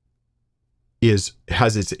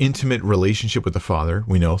its intimate relationship with the Father.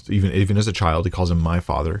 We know even as a child, he calls him my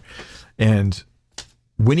Father. And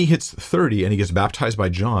when he hits 30 and he gets baptized by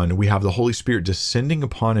John, we have the Holy Spirit descending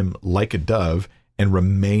upon him like a dove and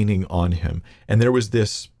remaining on him. And there was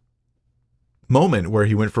this moment where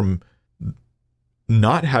he went from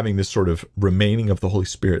not having this sort of remaining of the Holy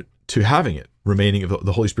Spirit to having it, remaining of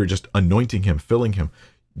the Holy Spirit just anointing him, filling him,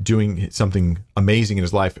 doing something amazing in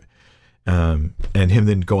his life, and him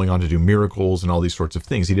then going on to do miracles and all these sorts of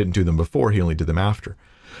things. He didn't do them before, he only did them after.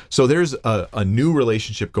 So there's a new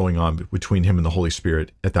relationship going on between him and the Holy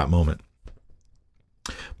Spirit at that moment.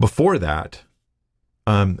 Before that,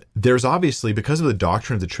 there's obviously, because of the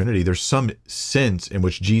doctrine of the Trinity, there's some sense in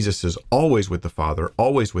which Jesus is always with the Father,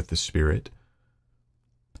 always with the Spirit,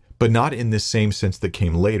 but not in this same sense that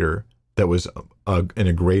came later, that was in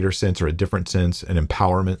a greater sense or a different sense, an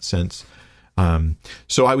empowerment sense.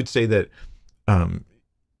 So I would say that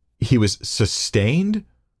he was sustained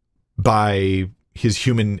by his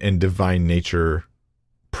human and divine nature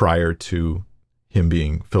prior to him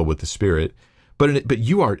being filled with the Spirit. But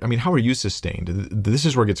you are, I mean, how are you sustained? This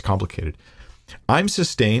is where it gets complicated. I'm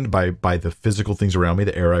sustained by the physical things around me,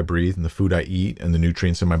 the air I breathe and the food I eat and the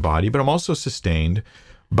nutrients in my body, but I'm also sustained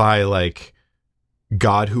by like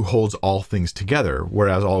God who holds all things together,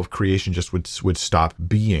 whereas all of creation just would stop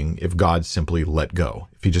being if God simply let go,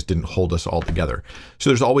 if he just didn't hold us all together. So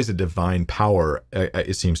there's always a divine power,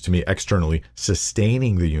 it seems to me, externally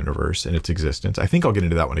sustaining the universe and its existence. I think I'll get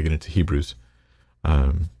into that when I get into Hebrews.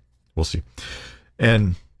 We'll see.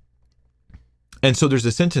 And so there's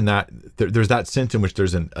a sense in that, there's that sense in which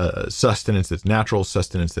there's a sustenance that's natural,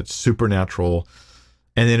 sustenance that's supernatural.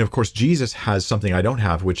 And then, of course, Jesus has something I don't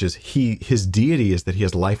have, which is his deity is that he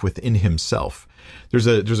has life within himself. There's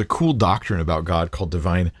a cool doctrine about God called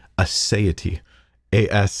divine aseity,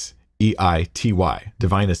 A-S-E-I-T-Y,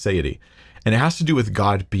 divine aseity. And it has to do with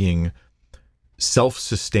God being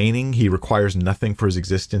self-sustaining. He requires nothing for his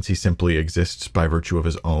existence. He simply exists by virtue of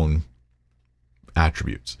his own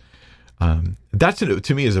attributes. That's,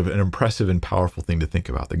 to me, is an impressive and powerful thing to think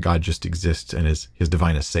about, that God just exists and his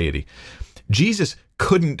divine aseity. Jesus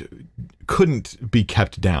couldn't be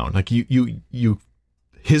kept down. Like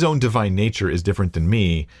his own divine nature is different than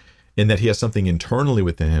me in that he has something internally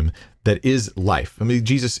within him that is life. I mean,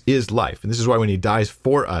 Jesus is life. And this is why when he dies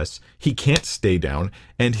for us, he can't stay down,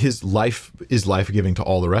 and his life is life-giving to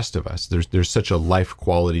all the rest of us. There's such a life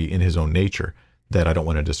quality in his own nature that I don't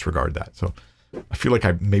want to disregard that. So I feel like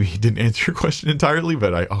I maybe didn't answer your question entirely,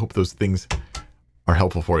 but I hope those things are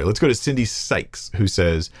helpful for you. Let's go to Cindy Sykes, who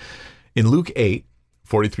says, in Luke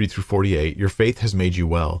 8:43-48, your faith has made you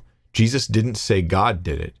well. Jesus didn't say God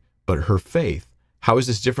did it, but her faith. How is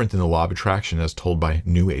this different than the law of attraction as told by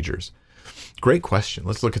New Agers? Great question.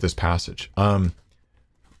 Let's look at this passage.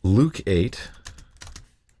 Luke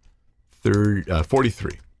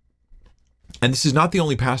 8:43. And this is not the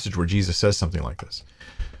only passage where Jesus says something like this.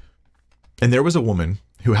 And there was a woman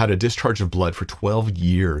who had a discharge of blood for 12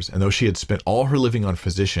 years, and though she had spent all her living on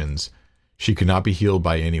physicians, she could not be healed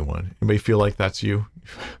by anyone. Anybody feel like that's you?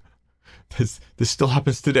 This still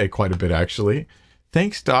happens today quite a bit, actually.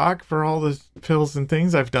 Thanks, doc, for all the pills and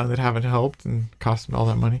things I've done that haven't helped and cost me all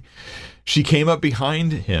that money. She came up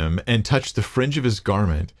behind him and touched the fringe of his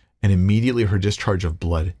garment, and immediately her discharge of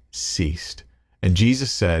blood ceased. And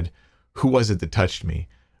Jesus said, who was it that touched me?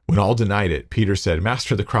 When all denied it, Peter said,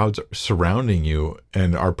 Master, the crowds are surrounding you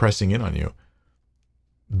and are pressing in on you.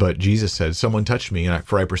 But Jesus said, someone touched me,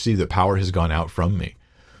 for I perceive that power has gone out from me.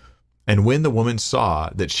 And when the woman saw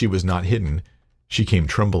that she was not hidden, she came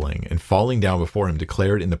trembling and falling down before him,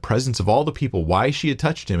 declared in the presence of all the people why she had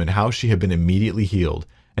touched him and how she had been immediately healed.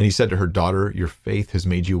 And he said to her, daughter, your faith has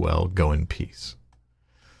made you well. Go in peace.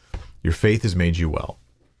 Your faith has made you well.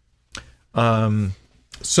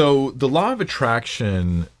 So the law of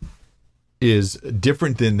attraction is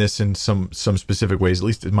different than this in some specific ways, at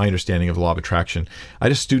least in my understanding of the law of attraction. I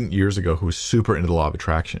had a student years ago who was super into the law of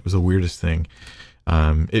attraction. It was the weirdest thing.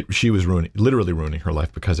 She was literally ruining her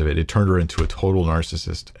life because of it. It turned her into a total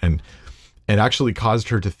narcissist and actually caused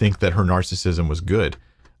her to think that her narcissism was good.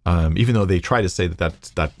 Even though they try to say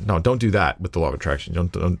no, don't do that with the law of attraction.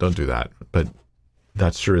 Don't do that. But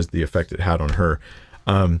that sure is the effect it had on her.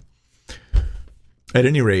 At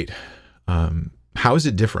any rate, how is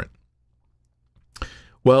it different?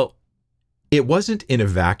 Well, it wasn't in a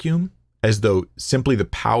vacuum, as though simply the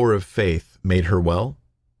power of faith made her well.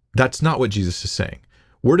 That's not what Jesus is saying.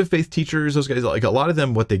 Word of faith teachers, those guys, like a lot of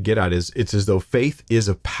them, what they get at is it's as though faith is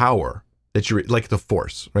a power that you're like the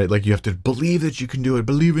force, right? Like you have to believe that you can do it.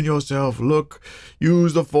 Believe in yourself. Look,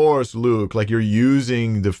 use the force, Luke. Like you're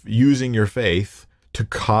using your faith to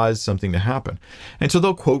cause something to happen. And so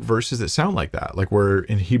they'll quote verses that sound like that. Like where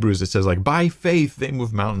in Hebrews it says like, by faith they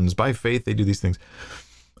move mountains. By faith they do these things.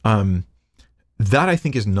 That I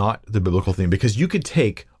think is not the biblical thing, because you could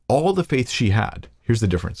take all the faith she had. Here's the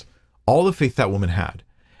difference. All the faith that woman had.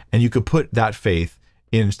 And you could put that faith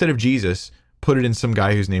in, instead of Jesus, put it in some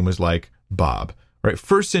guy whose name was like Bob, right?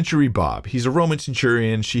 First century Bob. He's a Roman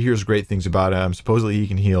centurion. She hears great things about him. Supposedly he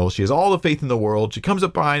can heal. She has all the faith in the world. She comes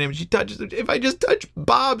up behind him and she touches him. If I just touch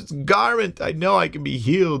Bob's garment, I know I can be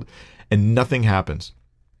healed. And nothing happens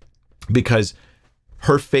because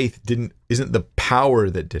her faith isn't the power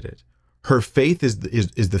that did it. Her faith is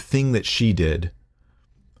the thing that she did,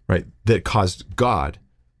 right? That caused God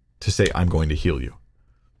to say, I'm going to heal you.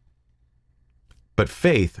 But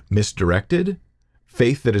faith misdirected,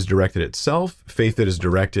 faith that is directed at self, faith that is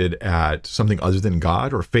directed at something other than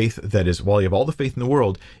God, or faith that is, well, you have all the faith in the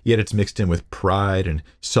world, yet it's mixed in with pride and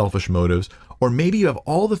selfish motives. Or maybe you have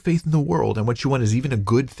all the faith in the world and what you want is even a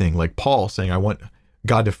good thing, like Paul saying, I want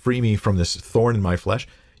God to free me from this thorn in my flesh.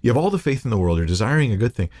 You have all the faith in the world, you're desiring a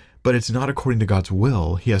good thing, but it's not according to God's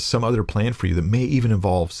will. He has some other plan for you that may even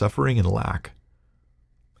involve suffering and lack.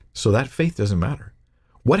 So that faith doesn't matter.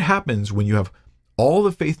 What happens when you have all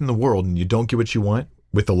the faith in the world and you don't get what you want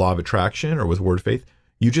with the law of attraction or with word faith?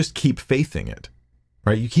 You just keep faithing it,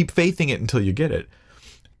 right? You keep faithing it until you get it.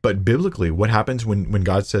 But biblically, what happens when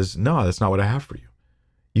God says, no, that's not what I have for you?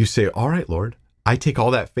 You say, all right, Lord, I take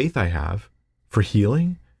all that faith I have for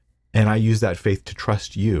healing, and I use that faith to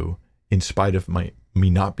trust you in spite of me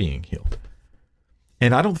not being healed.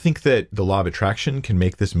 And I don't think that the law of attraction can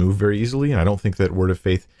make this move very easily. And I don't think that word of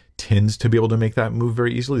faith tends to be able to make that move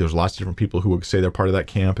very easily. There's lots of different people who would say they're part of that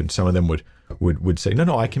camp, and some of them would say,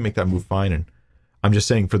 no, I can make that move fine. And I'm just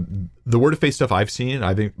saying, for the word of faith stuff I've seen,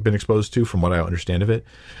 I've been exposed to, from what I understand of it,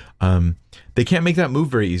 they can't make that move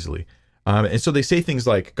very easily. And so they say things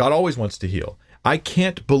like, God always wants to heal. I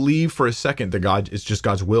can't believe for a second that it's just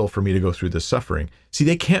God's will for me to go through this suffering. See,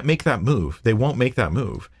 they can't make that move. They won't make that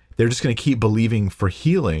move. They're just going to keep believing for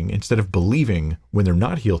healing instead of believing when they're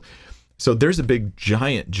not healed. So there's a big,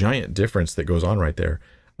 giant difference that goes on right there.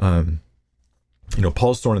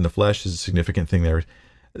 Paul's thorn in the flesh is a significant thing there.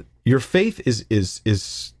 Your faith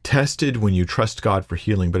is tested when you trust God for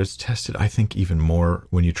healing, but it's tested, I think, even more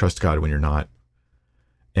when you trust God when you're not.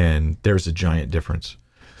 And there's a giant difference.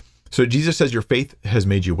 So Jesus says your faith has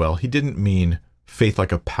made you well. He didn't mean faith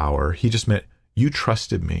like a power. He just meant you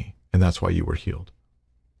trusted me, and that's why you were healed.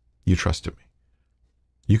 You trusted me.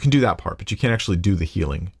 You can do that part, but you can't actually do the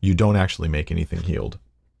healing. You don't actually make anything healed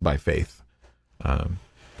by faith.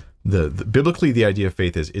 Biblically, the idea of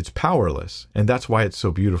faith is it's powerless, and that's why it's so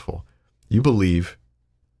beautiful. You believe,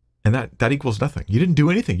 and that equals nothing. You didn't do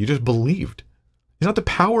anything. You just believed. It's not the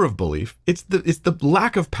power of belief. It's the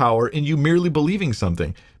lack of power in you merely believing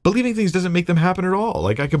something. Believing things doesn't make them happen at all.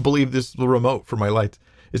 Like, I could believe this remote for my lights,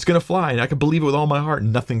 it's going to fly, and I could believe it with all my heart,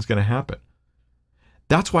 and nothing's going to happen.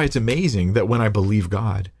 That's why it's amazing that when I believe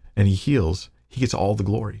God and he heals, he gets all the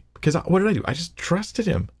glory. Because what did I do? I just trusted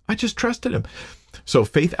him. So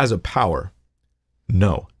faith as a power,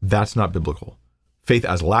 no, that's not biblical. Faith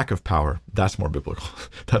as lack of power, that's more biblical.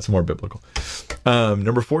 That's more biblical.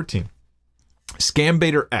 Number 14.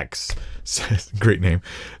 Scambaiter X, great name,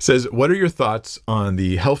 says, what are your thoughts on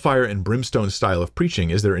the Hellfire and Brimstone style of preaching?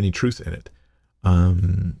 Is there any truth in it?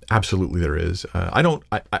 Absolutely there is. I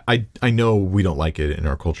know we don't like it in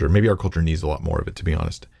our culture. Maybe our culture needs a lot more of it, to be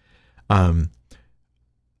honest.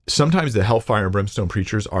 Sometimes the Hellfire and Brimstone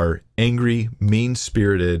preachers are angry,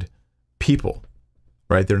 mean-spirited people,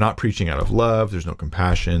 right? They're not preaching out of love. There's no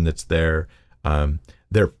compassion that's there.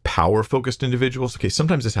 They're power-focused individuals. Okay,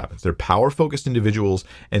 sometimes this happens. They're power-focused individuals,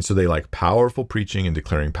 and so they like powerful preaching and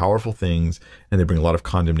declaring powerful things, and they bring a lot of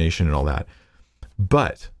condemnation and all that.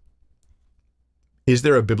 But is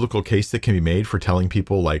there a biblical case that can be made for telling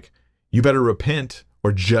people, like, you better repent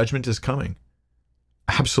or judgment is coming?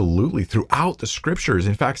 Absolutely. Throughout the scriptures.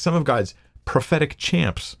 In fact, some of God's prophetic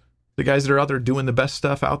champs, the guys that are out there doing the best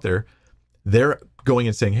stuff out there, they're going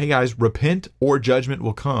and saying, hey guys, repent or judgment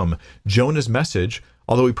will come. Jonah's message,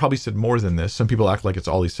 although he probably said more than this, some people act like it's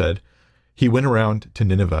all he said. He went around to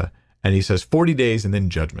Nineveh and he says 40 days and then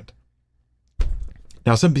judgment.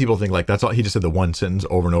 Now, some people think like that's all. He just said the one sentence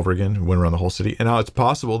over and over again, went around the whole city. And now it's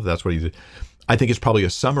possible that's what he did. I think it's probably a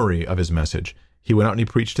summary of his message. He went out and he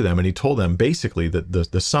preached to them and he told them basically that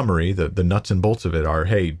the summary, the nuts and bolts of it are,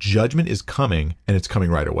 hey, judgment is coming and it's coming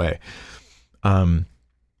right away.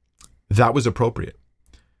 That was appropriate.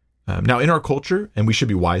 Now, in our culture, and we should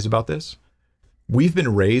be wise about this, we've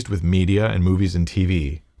been raised with media and movies and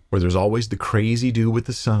TV where there's always the crazy dude with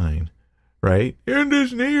the sign, right? End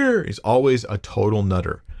is near. He's always a total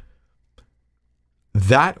nutter.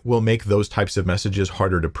 That will make those types of messages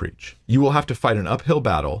harder to preach. You will have to fight an uphill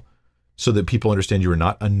battle so that people understand you are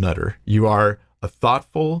not a nutter. You are a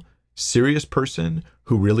thoughtful, serious person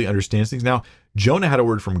who really understands things. Now, Jonah had a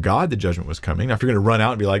word from God that judgment was coming. Now, if you're going to run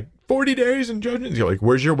out and be like, 40 days and judgment, you're like,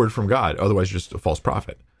 where's your word from God? Otherwise, you're just a false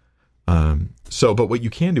prophet. But what you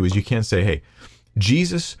can do is you can say, hey,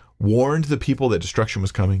 Jesus warned the people that destruction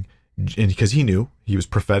was coming, and because he knew, he was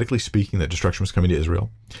prophetically speaking that destruction was coming to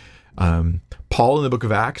Israel. Paul in the book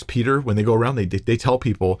of Acts, Peter, when they go around, they tell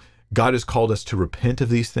people, God has called us to repent of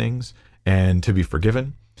these things and to be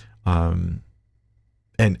forgiven. And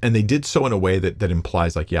they did so in a way that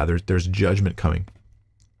implies like, yeah, there's judgment coming.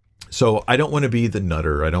 So I don't want to be the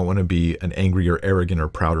nutter. I don't want to be an angry or arrogant or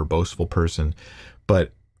proud or boastful person.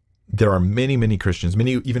 But there are many, many Christians,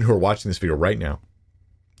 many even who are watching this video right now,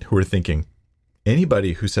 who are thinking,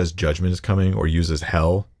 anybody who says judgment is coming or uses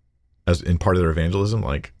hell as in part of their evangelism,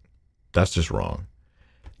 like, that's just wrong.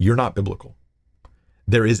 You're not biblical.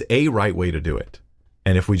 There is a right way to do it.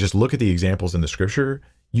 And if we just look at the examples in the scripture,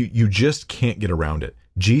 you just can't get around it.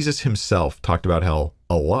 Jesus himself talked about hell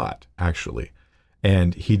a lot, actually.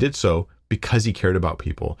 And he did so because he cared about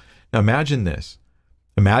people. Now imagine this.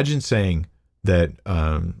 Imagine saying that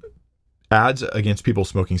ads against people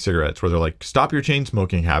smoking cigarettes, where they're like, stop your chain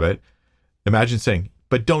smoking habit. Imagine saying,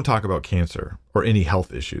 but don't talk about cancer or any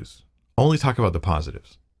health issues. Only talk about the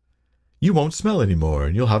positives. You won't smell anymore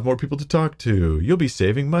and you'll have more people to talk to. You'll be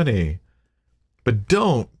saving money. But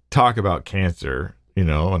don't talk about cancer,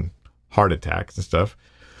 and heart attacks and stuff.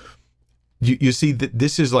 You see that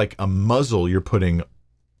this is like a muzzle you're putting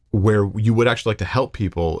where you would actually like to help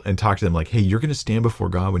people and talk to them like, hey, you're going to stand before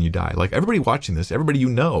God when you die. Like everybody watching this, everybody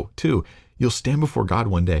too, you'll stand before God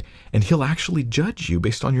one day and he'll actually judge you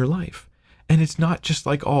based on your life. And it's not just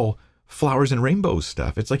like all flowers and rainbows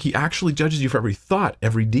stuff. It's like he actually judges you for every thought,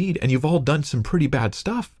 every deed, and you've all done some pretty bad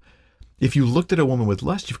stuff. If you looked at a woman with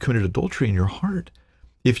lust, you've committed adultery in your heart.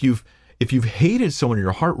 If you've hated someone in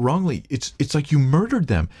your heart wrongly, it's like you murdered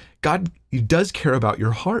them. God, he does care about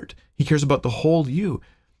your heart. He cares about the whole you.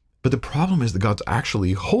 But the problem is that God's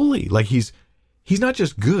actually holy. Like he's not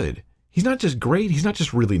just good. He's not just great. He's not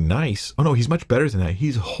just really nice. Oh no, he's much better than that.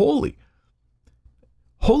 He's holy.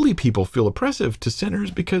 Holy people feel oppressive to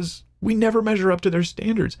sinners because we never measure up to their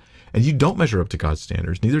standards. And you don't measure up to God's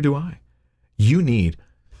standards. Neither do I. You need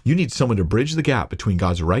someone to bridge the gap between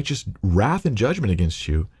God's righteous wrath and judgment against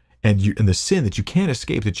you and the sin that you can't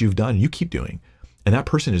escape that you've done and you keep doing. And that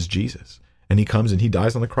person is Jesus. And he comes and he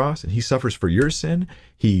dies on the cross and he suffers for your sin.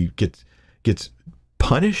 He gets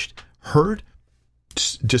punished, hurt,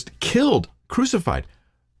 just killed, crucified,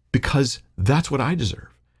 because that's what I deserve.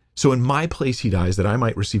 So in my place he dies that I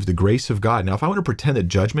might receive the grace of God. Now, if I want to pretend that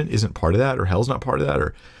judgment isn't part of that, or hell's not part of that,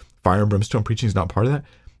 or fire and brimstone preaching is not part of that,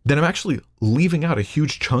 then I'm actually leaving out a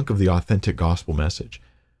huge chunk of the authentic gospel message.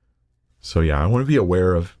 So yeah, I want to be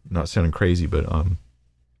aware of not sounding crazy, but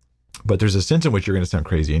there's a sense in which you're going to sound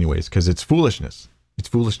crazy anyways, because it's foolishness. It's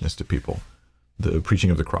foolishness to people, the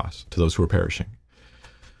preaching of the cross, to those who are perishing.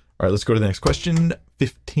 All right, let's go to the next question,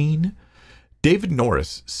 15. David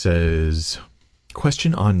Norris says,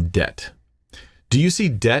 question on debt. Do you see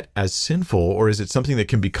debt as sinful, or is it something that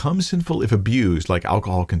can become sinful if abused, like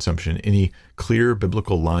alcohol consumption? Any clear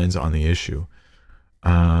biblical lines on the issue?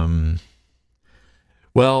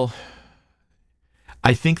 Well,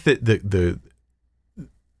 I think that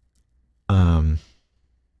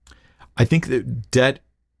I think that debt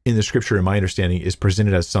in the scripture, in my understanding, is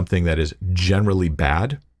presented as something that is generally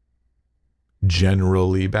bad.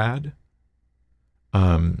 Generally bad.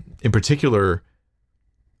 In particular,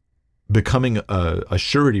 becoming a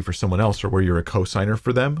surety for someone else, or where you're a co-signer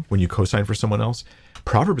for them, when you co-sign for someone else.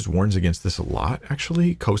 Proverbs warns against this a lot,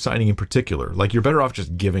 actually, co-signing in particular. Like, you're better off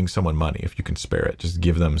just giving someone money if you can spare it. Just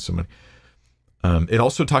give them some money. It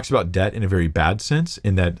also talks about debt in a very bad sense,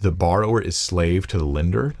 in that the borrower is slave to the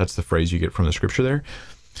lender. That's the phrase you get from the scripture there.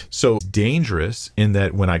 So dangerous in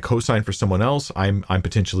that when I co-sign for someone else, I'm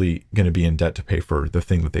potentially going to be in debt to pay for the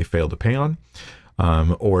thing that they failed to pay on.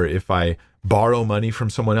 Or if I borrow money from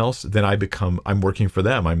someone else, then I'm working for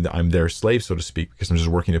them. I'm their slave, so to speak, because I'm just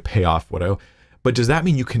working to pay off what I owe. But does that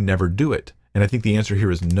mean you can never do it? And I think the answer here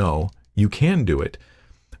is no, you can do it.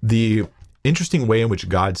 The interesting way in which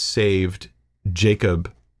God saved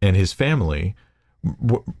Jacob and his family,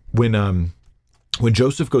 when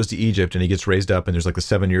Joseph goes to Egypt and he gets raised up, and there's like the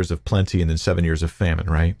 7 years of plenty and then 7 years of famine,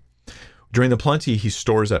 right? During the plenty, he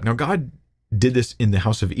stores up. Now, God did this in the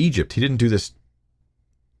house of Egypt. He didn't do this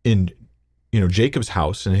in Jacob's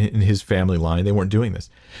house and in his family line. They weren't doing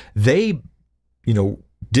this. They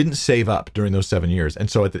didn't save up during those 7 years,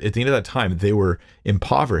 and so at the end of that time they were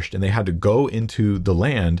impoverished, and they had to go into the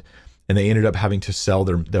land, and they ended up having to sell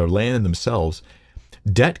their land and themselves.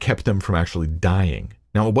 Debt kept them from actually dying.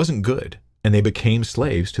 Now, it wasn't good, and they became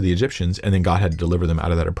slaves to the Egyptians, and then God had to deliver them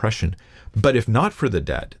out of that oppression. But if not for the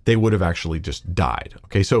debt, they would have actually just died.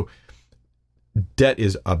 Okay, so debt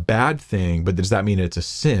is a bad thing, but does that mean it's a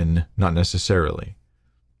sin? Not necessarily.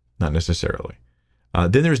 Not necessarily.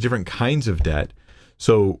 Then there's different kinds of debt.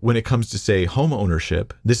 So when it comes to, say, home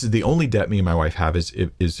ownership, this is the only debt me and my wife have is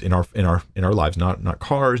in our lives, not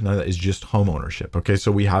cars, none of that, is just home ownership. Okay,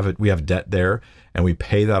 so we have debt there, and we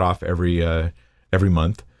pay that off every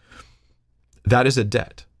month. That is a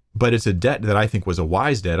debt, but it's a debt that I think was a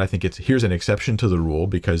wise debt. I think here's an exception to the rule,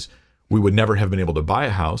 because we would never have been able to buy a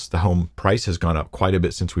house. The home price has gone up quite a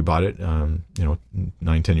bit since we bought it,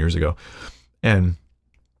 9-10 years ago. And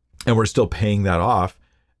we're still paying that off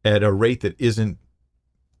at a rate that isn't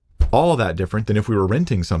all that different than if we were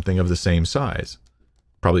renting something of the same size.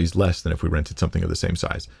 Probably less than if we rented something of the same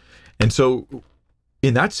size. And so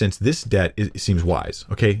in that sense, this debt seems wise.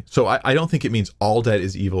 Okay. So I don't think it means all debt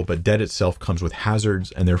is evil, but debt itself comes with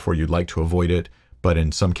hazards and therefore you'd like to avoid it. But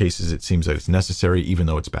in some cases, it seems that it's necessary, even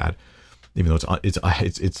though it's bad, even though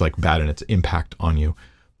it's like bad in its impact on you,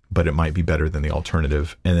 but it might be better than the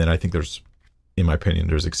alternative. And then I think there's, in my opinion,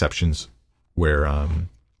 there's exceptions where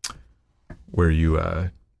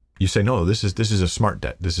you say, no, this is a smart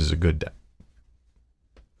debt. This is a good debt.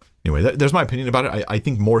 Anyway, there's my opinion about it. I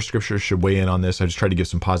think more scripture should weigh in on this. I just tried to give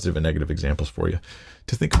some positive and negative examples for you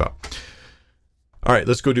to think about. All right,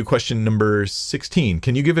 let's go to question number 16.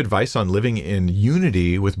 Can you give advice on living in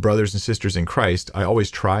unity with brothers and sisters in Christ? I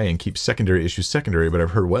always try and keep secondary issues secondary, but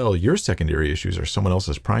I've heard, well, your secondary issues are someone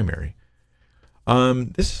else's primary.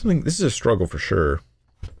 This is a struggle for sure.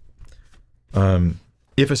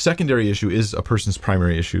 If a secondary issue is a person's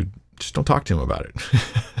primary issue, just don't talk to him about it.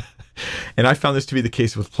 And I found this to be the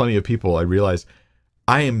case with plenty of people. I realize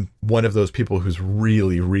I am one of those people who's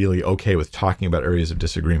really, really okay with talking about areas of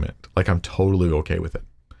disagreement. Like I'm totally okay with it.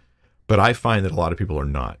 But I find that a lot of people are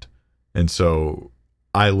not. And so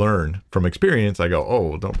I learn from experience. I go,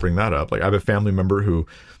 oh, don't bring that up. Like I have a family member who,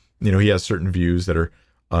 he has certain views that are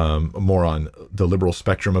more on the liberal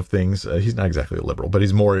spectrum of things. He's not exactly a liberal, but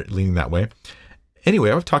he's more leaning that way. Anyway,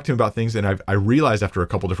 I've talked to him about things and I realized after a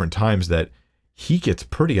couple different times that he gets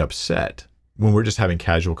pretty upset when we're just having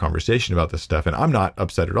casual conversation about this stuff. And I'm not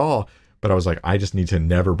upset at all, but I was like, I just need to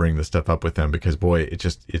never bring this stuff up with them because boy,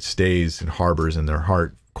 it stays and harbors in their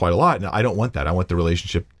heart quite a lot. And I don't want that. I want the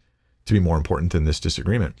relationship to be more important than this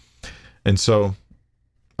disagreement. And so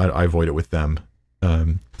I avoid it with them.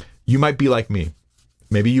 You might be like me.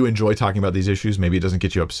 Maybe you enjoy talking about these issues. Maybe it doesn't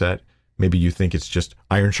get you upset. Maybe you think it's just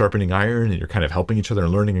iron sharpening iron and you're kind of helping each other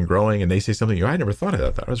and learning and growing. And they say something, I never thought of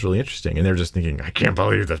that. That was really interesting. And they're just thinking, I can't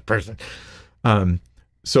believe this person.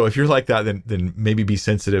 So if you're like that, then maybe be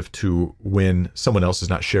sensitive to when someone else is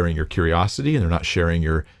not sharing your curiosity and they're not sharing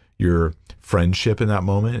your friendship in that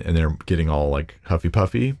moment and they're getting all like huffy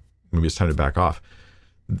puffy. Maybe it's time to back off.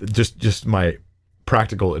 Just my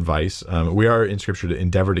practical advice. We are in scripture to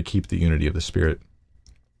endeavor to keep the unity of the Spirit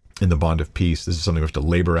in the bond of peace. This is something we have to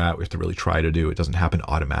labor at. We have to really try to do. It doesn't happen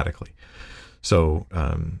automatically. So,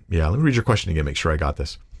 let me read your question again, make sure I got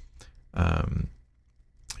this.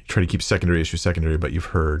 Try to keep secondary issues secondary, but you've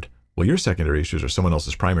heard, well, your secondary issues are someone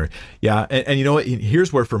else's primary. Yeah. And you know what,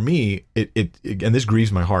 here's where for me, it and this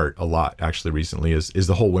grieves my heart a lot actually recently is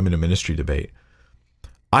the whole women in ministry debate.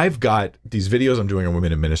 I've got these videos I'm doing on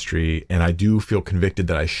women in ministry, and I do feel convicted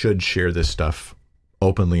that I should share this stuff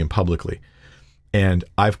openly and publicly. And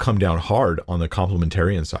I've come down hard on the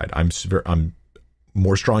complementarian side. I'm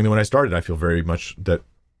more strong than when I started. I feel very much that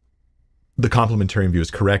the complementarian view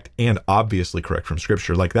is correct and obviously correct from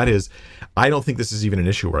scripture. Like that is, I don't think this is even an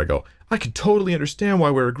issue where I go, I could totally understand why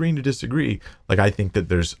we're agreeing to disagree. Like I think that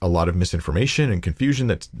there's a lot of misinformation and confusion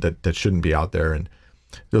that shouldn't be out there. And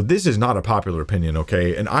so this is not a popular opinion,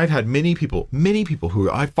 okay? And I've had many people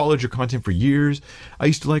who I followed your content for years. I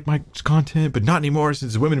used to like Mike's content, but not anymore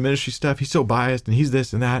since the women in ministry stuff. He's so biased and he's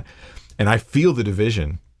this and that. And I feel the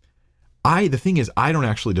division. The thing is, I don't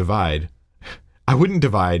actually divide. I wouldn't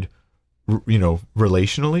divide,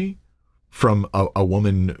 relationally from a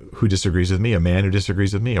woman who disagrees with me, a man who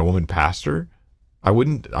disagrees with me, a woman pastor. I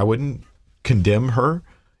wouldn't condemn her,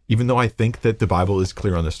 even though I think that the Bible is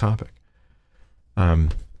clear on this topic.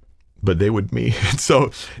 But they would me.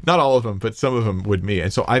 So not all of them, but some of them would me.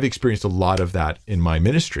 And so I've experienced a lot of that in my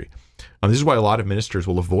ministry. This is why a lot of ministers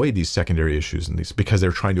will avoid these secondary issues and these because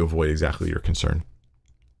they're trying to avoid exactly your concern.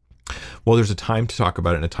 Well, there's a time to talk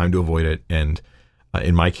about it and a time to avoid it. And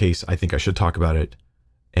in my case, I think I should talk about it.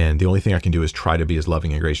 And the only thing I can do is try to be as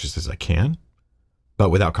loving and gracious as I can,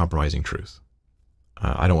 but without compromising truth.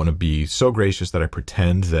 I don't want to be so gracious that I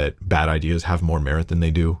pretend that bad ideas have more merit than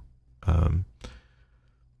they do.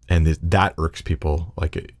 And that irks people.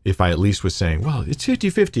 Like if I at least was saying, well, it's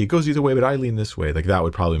 50-50, it goes either way, but I lean this way, like that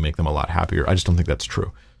would probably make them a lot happier. I just don't think that's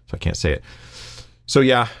true. So I can't say it. So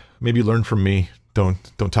yeah, maybe learn from me. Don't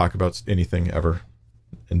talk about anything ever,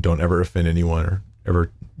 and don't ever offend anyone or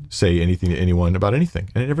ever say anything to anyone about anything,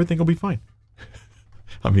 and everything will be fine.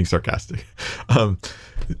 I'm being sarcastic.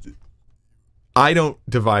 I don't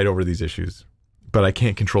divide over these issues, but I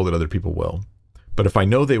can't control that other people will. But if I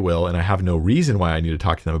know they will, and I have no reason why I need to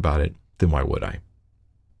talk to them about it, then why would I?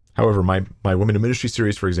 However, my Women in Ministry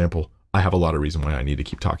series, for example, I have a lot of reason why I need to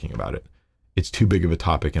keep talking about it. It's too big of a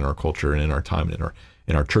topic in our culture and in our time and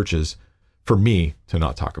in our churches for me to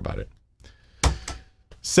not talk about it.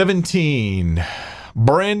 17.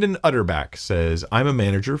 Brandon Utterback says, I'm a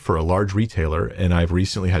manager for a large retailer, and I've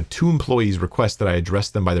recently had 2 employees request that I address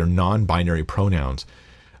them by their non-binary pronouns.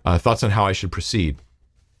 Thoughts on how I should proceed?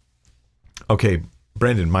 Okay,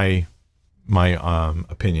 Brandon, my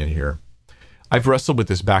opinion here. I've wrestled with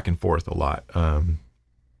this back and forth a lot.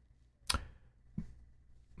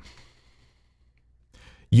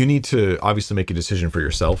 You need to obviously make a decision for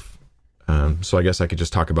yourself. So I guess I could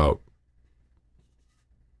just talk about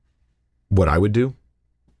what I would do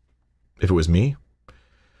if it was me.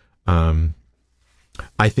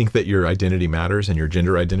 I think that your identity matters and your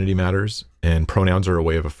gender identity matters, and pronouns are a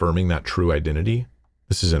way of affirming that true identity.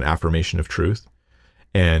 This is an affirmation of truth.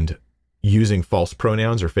 And using false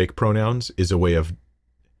pronouns or fake pronouns is a way of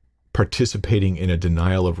participating in a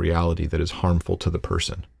denial of reality that is harmful to the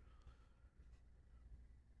person.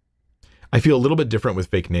 I feel a little bit different with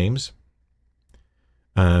fake names.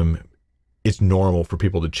 It's normal for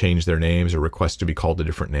people to change their names or request to be called a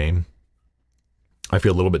different name. I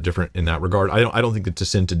feel a little bit different in that regard. I don't think it's a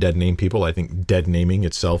sin to dead name people. I think dead naming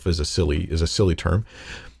itself is a silly term.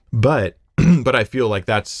 But I feel like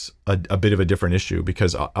that's a bit of a different issue,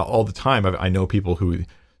 because all the time I know people who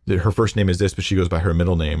her first name is this, but she goes by her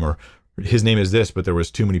middle name, or his name is this, but there was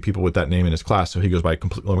too many people with that name in his class, so he goes by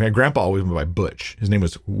completely. My grandpa always went by Butch. His name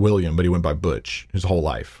was William, but he went by Butch his whole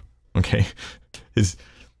life. Okay,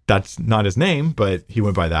 that's not his name, but he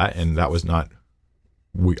went by that, and that was not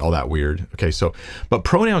all that weird. Okay, so, but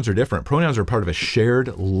pronouns are different. Pronouns are part of a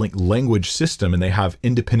shared language system, and they have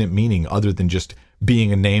independent meaning other than just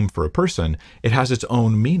being a name for a person. It has its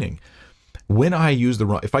own meaning. When I use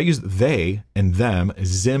if I use they and them,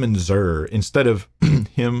 zim and zer, instead of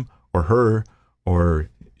him or her or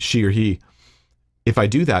she or he, if I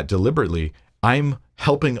do that deliberately, I'm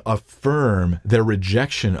helping affirm their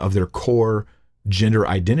rejection of their core gender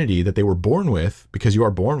identity that they were born with, because you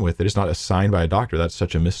are born with it. It's not assigned by a doctor. That's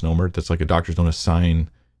such a misnomer. That's like doctors don't assign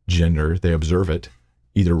gender. They observe it,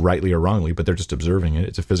 either rightly or wrongly, but they're just observing it.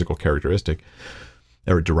 It's a physical characteristic,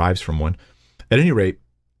 or it derives from one. At any rate,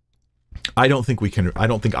 I don't think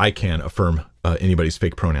I can affirm anybody's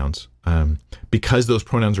fake pronouns, because those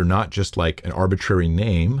pronouns are not just like an arbitrary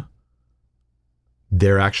name.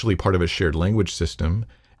 They're actually part of a shared language system.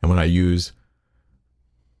 And when I use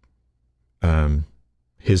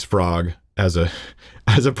his frog as a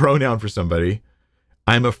pronoun for somebody,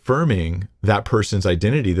 I'm affirming that person's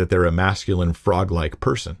identity, that they're a masculine frog-like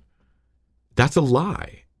person. That's a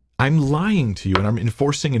lie. I'm lying to you, and I'm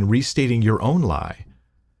enforcing and restating your own lie.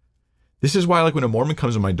 This is why, like, when a Mormon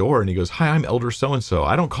comes to my door and he goes, "Hi, I'm Elder so-and-so,"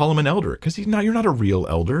 I don't call him an elder, because you're not a real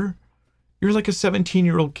elder. You're like a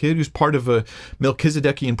 17-year-old kid who's part of a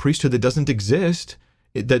Melchizedekian priesthood that doesn't exist,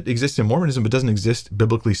 that exists in Mormonism, but doesn't exist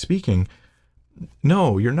biblically speaking.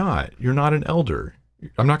 No, you're not. You're not an elder.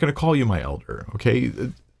 I'm not going to call you my elder. Okay.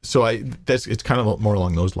 So it's kind of more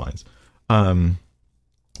along those lines. I'm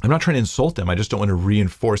not trying to insult them. I just don't want to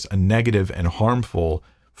reinforce a negative and harmful,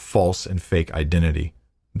 false and fake identity.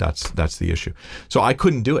 That's the issue. So I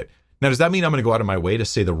couldn't do it. Now, does that mean I'm going to go out of my way to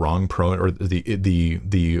say the wrong pronoun or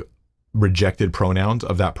the rejected pronouns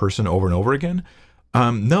of that person over and over again?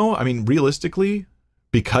 No, I mean, realistically,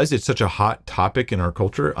 because it's such a hot topic in our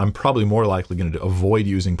culture, I'm probably more likely going to avoid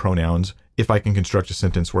using pronouns if I can construct a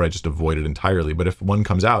sentence where I just avoid it entirely. But if one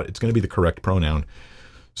comes out, it's going to be the correct pronoun.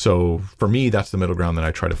 So for me, that's the middle ground that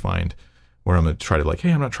I try to find, where I'm going to try to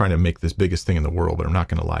hey, I'm not trying to make this biggest thing in the world, but I'm not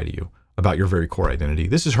going to lie to you about your very core identity.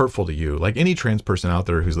 This is hurtful to you. Like any trans person out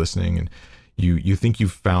there who's listening, and you think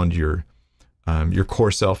you've found your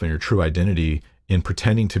core self and your true identity in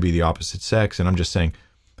pretending to be the opposite sex. And I'm just saying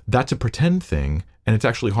that's a pretend thing, and it's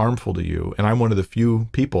actually harmful to you. And I'm one of the few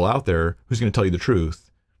people out there who's going to tell you the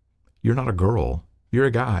truth. You're not a girl. You're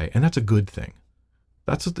a guy. And that's a good thing.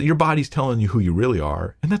 Your body's telling you who you really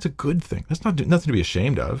are. And that's a good thing. That's nothing to be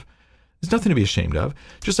ashamed of. There's nothing to be ashamed of.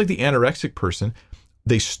 Just like the anorexic person,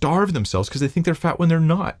 they starve themselves because they think they're fat when they're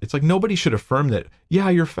not. It's like nobody should affirm that, yeah,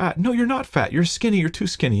 you're fat. No, you're not fat. You're skinny. You're too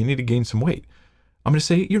skinny. You need to gain some weight. I'm going to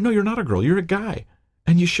say, you're not a girl. You're a guy.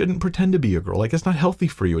 And you shouldn't pretend to be a girl. Like, it's not healthy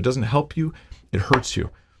for you. It doesn't help you. It hurts you.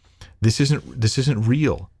 This isn't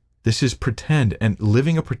real. This is pretend. And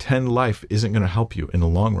living a pretend life isn't going to help you in the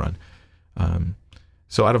long run.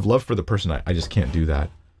 So out of love for the person, I just can't do that.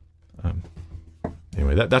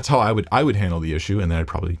 Anyway, that's how I would handle the issue, and then I'd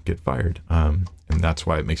probably get fired. And that's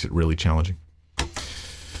why it makes it really challenging.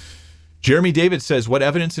 Jeremy David says, what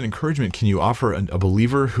evidence and encouragement can you offer a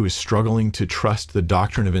believer who is struggling to trust the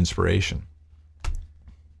doctrine of inspiration?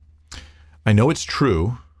 I know it's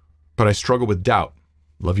true, but I struggle with doubt.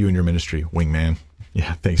 Love you in your ministry, wingman.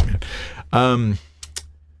 Yeah, thanks, man.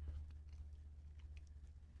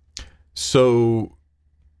 So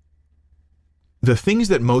the things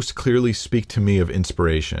that most clearly speak to me of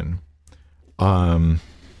inspiration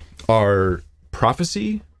are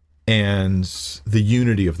prophecy and the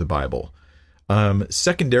unity of the Bible.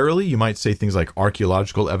 Secondarily, you might say things like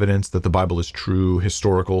archaeological evidence that the Bible is true,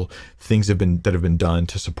 historical things that have been done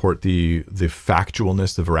to support the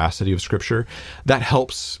factualness, the veracity of Scripture. That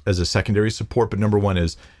helps as a secondary support. But number one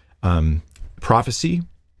is prophecy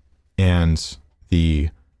and the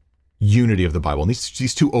unity of the Bible. And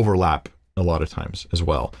these two overlap a lot of times as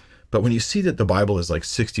well. But when you see that the Bible is like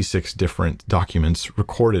 66 different documents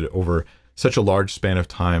recorded over such a large span of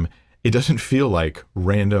time, it doesn't feel like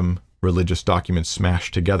random religious documents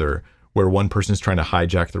smashed together where one person is trying to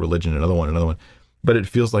hijack the religion, another one, but it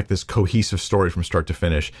feels like this cohesive story from start to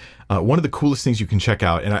finish. One of the coolest things you can check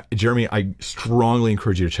out, and Jeremy, I strongly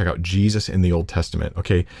encourage you to check out Jesus in the Old Testament,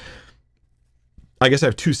 okay? I guess I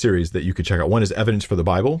have two series that you could check out. One is Evidence for the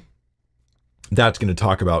Bible. That's going to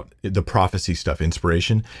talk about the prophecy stuff,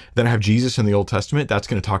 inspiration. Then I have Jesus in the Old Testament. That's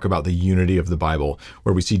going to talk about the unity of the Bible,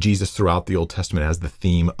 where we see Jesus throughout the Old Testament as the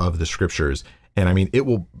theme of the Scriptures. And I mean, it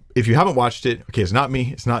will, if you haven't watched it, okay, it's not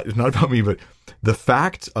me, it's not about me, but the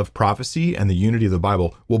fact of prophecy and the unity of the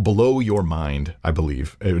Bible will blow your mind, I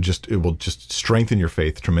believe. It will just strengthen your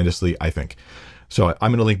faith tremendously, I think. So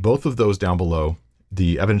I'm going to link both of those down below,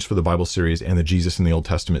 the Evidence for the Bible series and the Jesus in the Old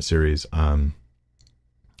Testament series.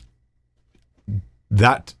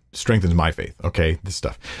 That strengthens my faith, okay, this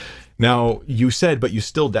stuff. Now, you said, but you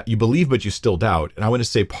still you believe, but you still doubt. And I want to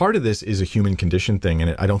say part of this is a human condition thing,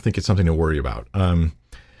 and I don't think it's something to worry about.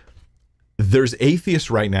 There's atheists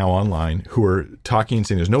right now online who are talking and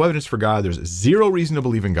saying there's no evidence for God, there's zero reason to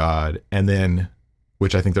believe in God, and then,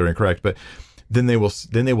 which I think they're incorrect, but then they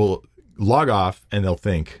will log off and they'll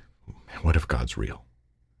think, what if God's real?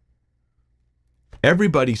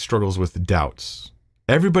 Everybody struggles with doubts.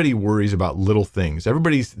 Everybody worries about little things.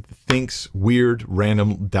 Everybody thinks weird,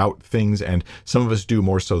 random doubt things, and some of us do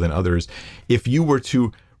more so than others. If you were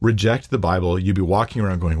to reject the Bible, you'd be walking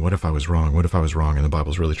around going, what if I was wrong? What if I was wrong and the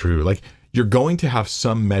Bible's really true? Like, you're going to have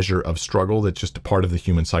some measure of struggle that's just a part of the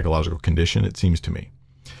human psychological condition, it seems to me.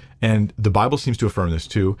 And the Bible seems to affirm this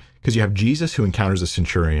too, because you have Jesus who encounters a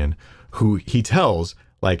centurion who he tells,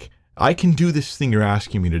 like, I can do this thing you're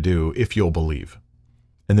asking me to do if you'll believe.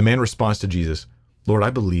 And the man responds to Jesus, Lord,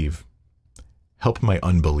 I believe. Help my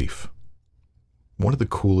unbelief. One of the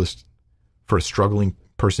coolest for a struggling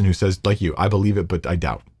person who says, like you, I believe it, but I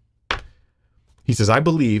doubt. He says, I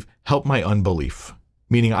believe, help my unbelief.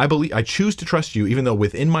 Meaning I choose to trust you, even though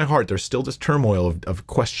within my heart, there's still this turmoil of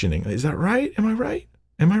questioning. Is that right? Am I right?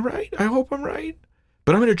 Am I right? I hope I'm right.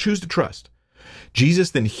 But I'm going to choose to trust.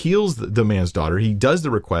 Jesus then heals the man's daughter. He does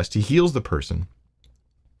the request. He heals the person.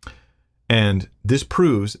 And this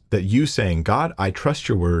proves that you saying, God, I trust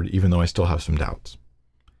your word, even though I still have some doubts,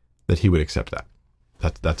 that he would accept that.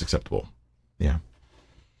 That's acceptable. Yeah.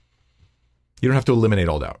 You don't have to eliminate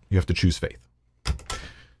all doubt. You have to choose faith.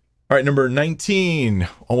 All right, number 19,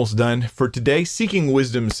 almost done for today. Seeking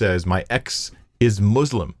Wisdom says, my ex is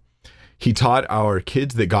Muslim. He taught our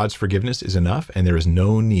kids that God's forgiveness is enough and there is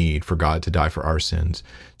no need for God to die for our sins.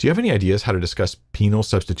 Do you have any ideas how to discuss penal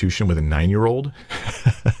substitution with a 9-year-old?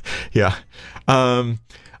 Yeah.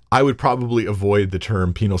 I would probably avoid the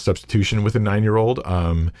term penal substitution with a 9-year-old.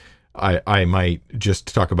 I might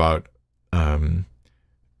just talk about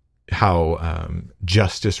how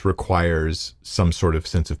justice requires some sort of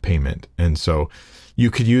sense of payment. And so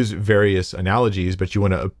you could use various analogies, but you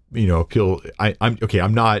want to, appeal.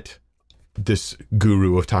 I'm not this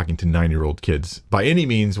guru of talking to 9-year-old kids by any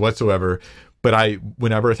means whatsoever. But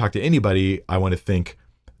whenever I talk to anybody, I want to think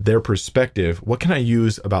their perspective. What can I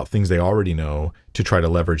use about things they already know to try to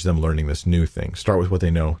leverage them learning this new thing? Start with what they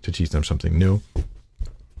know to teach them something new.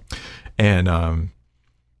 And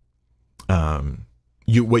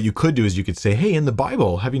what you could do is you could say, hey, in the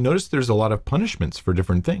Bible, have you noticed there's a lot of punishments for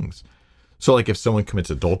different things? So like if someone commits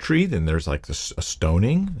adultery, then there's like a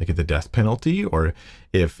stoning, they get the death penalty. Or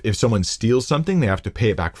if someone steals something, they have to pay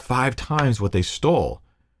it back 5 times what they stole.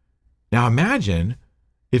 Now imagine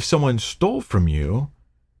if someone stole from you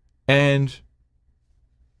and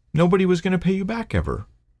nobody was going to pay you back ever.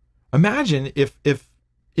 Imagine if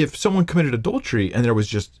someone committed adultery and there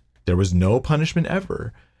was no punishment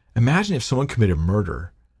ever. Imagine if someone committed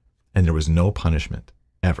murder and there was no punishment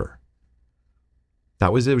ever. There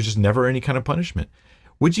was just never any kind of punishment.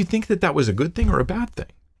 Would you think that was a good thing or a bad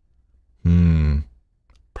thing?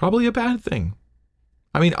 Probably a bad thing.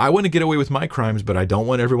 I mean, I want to get away with my crimes, but I don't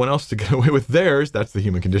want everyone else to get away with theirs. That's the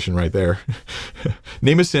human condition right there.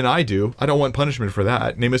 Name a sin I do. I don't want punishment for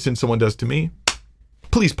that. Name a sin someone does to me.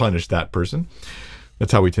 Please punish that person.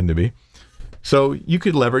 That's how we tend to be. So you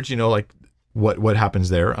could leverage, like what happens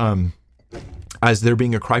there, as there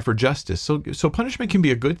being a cry for justice. So punishment can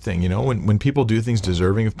be a good thing, when people do things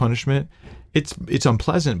deserving of punishment, it's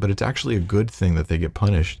unpleasant, but it's actually a good thing that they get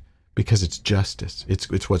punished because it's justice.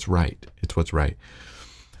 It's what's right. It's what's right.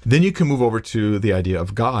 Then you can move over to the idea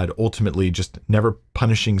of God ultimately just never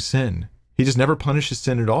punishing sin. He just never punishes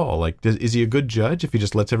sin at all. Like, is he a good judge if he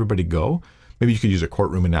just lets everybody go? Maybe you could use a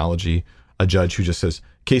courtroom analogy, a judge who just says,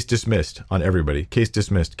 case dismissed on everybody. Case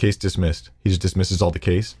dismissed, case dismissed. He just dismisses all the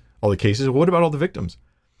cases. Well, what about all the victims?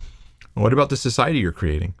 What about the society you're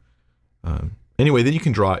creating? Anyway, then you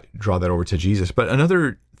can draw that over to Jesus. But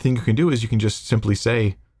another thing you can do is you can just simply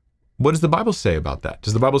say, what does the Bible say about that?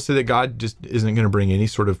 Does the Bible say that God just isn't going to bring any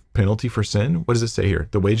sort of penalty for sin? What does it say here?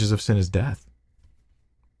 The wages of sin is death.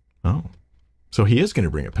 Oh, so he is going to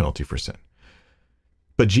bring a penalty for sin.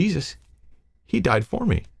 But Jesus, he died for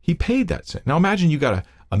me. He paid that sin. Now imagine you got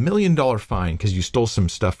a $1 million fine because you stole some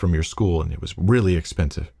stuff from your school and it was really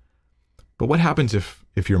expensive. But what happens if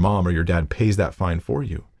your mom or your dad pays that fine for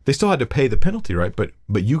you? They still had to pay the penalty, right?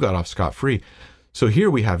 But you got off scot-free. So here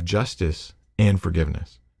we have justice and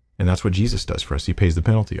forgiveness. And that's what Jesus does for us. He pays the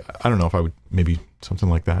penalty. I don't know if I would, maybe something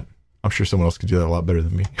like that. I'm sure someone else could do that a lot better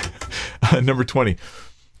than me. Number 20.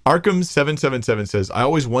 Arkham777 says, I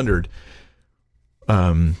always wondered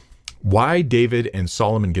why David and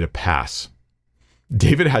Solomon get a pass.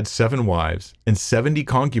 David had 7 wives and 70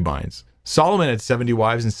 concubines. Solomon had 70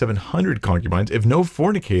 wives and 700 concubines. If no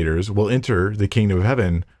fornicators will enter the kingdom of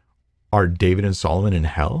heaven, are David and Solomon in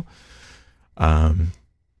hell?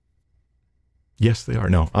 Yes, they are.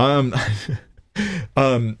 No.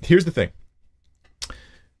 Here's the thing.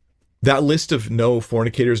 That list of no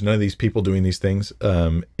fornicators, none of these people doing these things,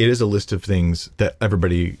 it is a list of things that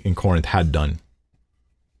everybody in Corinth had done.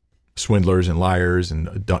 Swindlers and liars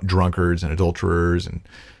and drunkards and adulterers and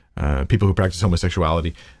people who practice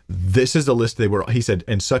homosexuality. This is a list he said,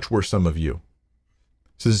 and such were some of you.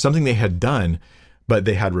 So this is something they had done, but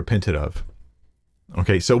they had repented of.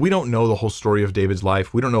 Okay, so we don't know the whole story of David's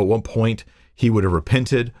life. We don't know at what point he would have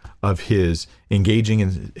repented of his engaging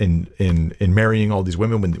in marrying all these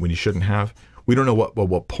women when he shouldn't have. We don't know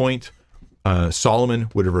what point Solomon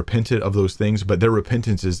would have repented of those things, but their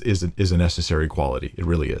repentance is a necessary quality. It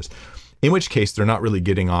really is. In which case, they're not really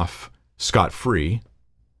getting off scot-free,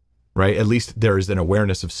 right? At least there is an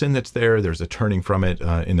awareness of sin that's there. There's a turning from it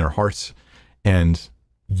in their hearts, and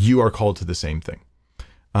you are called to the same thing.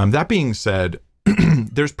 That being said,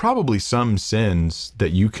 there's probably some sins that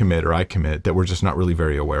you commit or I commit that we're just not really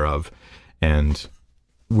very aware of. And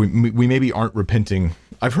we maybe aren't repenting.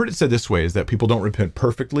 I've heard it said this way, is that people don't repent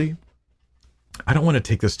perfectly. I don't want to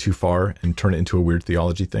take this too far and turn it into a weird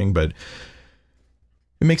theology thing, but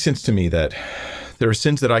it makes sense to me that there are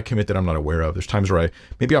sins that I commit that I'm not aware of. There's times where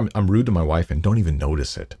maybe I'm rude to my wife and don't even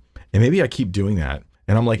notice it. And maybe I keep doing that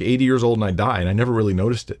and I'm like 80 years old and I die and I never really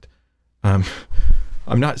noticed it.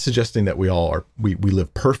 I'm not suggesting that we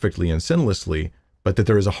live perfectly and sinlessly, but that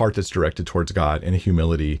there is a heart that's directed towards God and a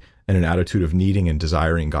humility and an attitude of needing and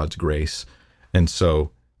desiring God's grace. And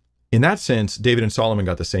so in that sense, David and Solomon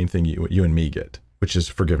got the same thing you and me get, which is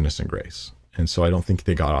forgiveness and grace. And so I don't think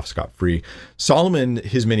they got off scot-free. Solomon,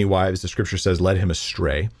 his many wives, the scripture says, led him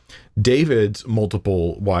astray. David's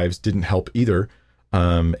multiple wives didn't help either,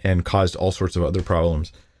 and caused all sorts of other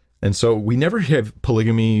problems. And so we never have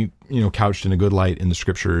polygamy, couched in a good light in the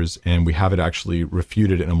scriptures, and we have it actually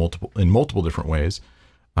refuted in multiple different ways.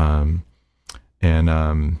 I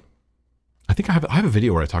think I have a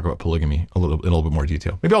video where I talk about polygamy in a little bit more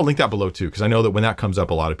detail. Maybe I'll link that below too, because I know that when that comes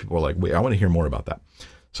up, a lot of people are like, wait, I want to hear more about that.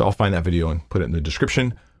 So I'll find that video and put it in the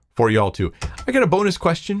description for y'all too. I got a bonus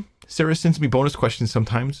question. Sarah sends me bonus questions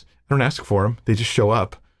sometimes. I don't ask for them. They just show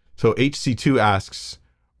up. So HC2 asks,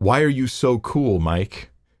 why are you so cool,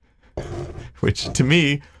 Mike? Which to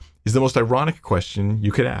me is the most ironic question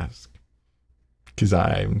you could ask, because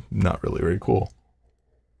I'm not really very cool.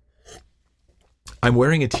 I'm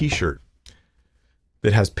wearing a t-shirt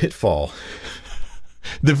that has Pitfall,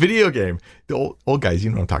 the video game. The old guys, you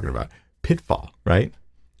know what I'm talking about. Pitfall, right?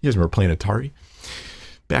 You guys remember playing Atari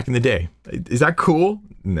back in the day. Is that cool?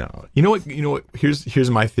 No. You know what? Here's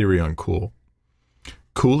my theory on cool.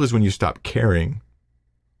 Cool is when you stop caring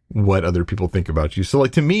what other people think about you. So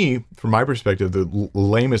like, to me, from my perspective, the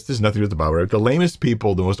lamest, this is nothing to do with the Bible, right? The lamest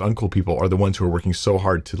people, the most uncool people are the ones who are working so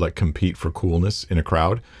hard to like compete for coolness in a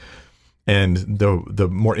crowd. And the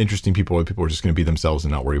more interesting people are the people who are just going to be themselves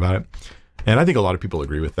and not worry about it. And I think a lot of people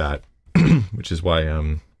agree with that, which is why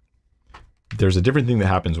there's a different thing that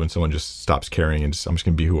happens when someone just stops caring and I'm just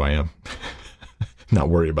going to be who I am, not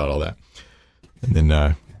worry about all that. And then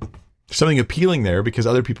there's something appealing there because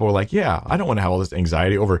other people are like, yeah, I don't want to have all this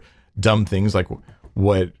anxiety over dumb things like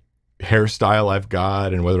what hairstyle I've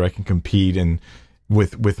got and whether I can compete and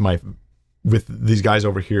with these guys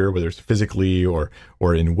over here, whether it's physically or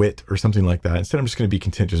in wit or something like that. Instead, I'm just going to be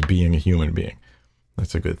content just being a human being.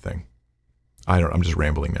 That's a good thing. I'm just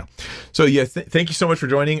rambling now. So yeah, thank you so much for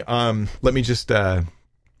joining. Let me just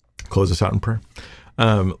close this out in prayer.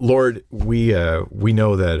 Lord, we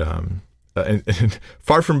know that and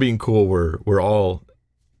far from being cool, we're all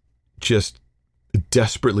just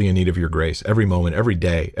desperately in need of your grace every moment, every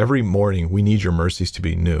day, every morning. We need your mercies to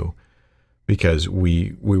be new because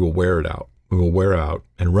we will wear it out. We will wear out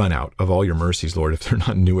and run out of all your mercies, Lord, if they're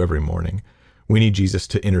not new every morning. We need Jesus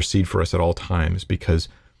to intercede for us at all times because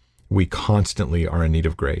we constantly are in need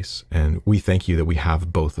of grace. And we thank you that we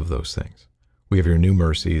have both of those things. We have your new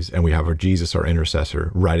mercies and we have our Jesus, our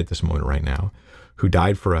intercessor, right at this moment, right now, who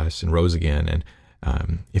died for us and rose again. And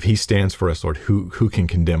if he stands for us, Lord, who can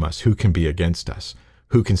condemn us? Who can be against us?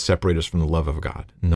 Who can separate us from the love of God?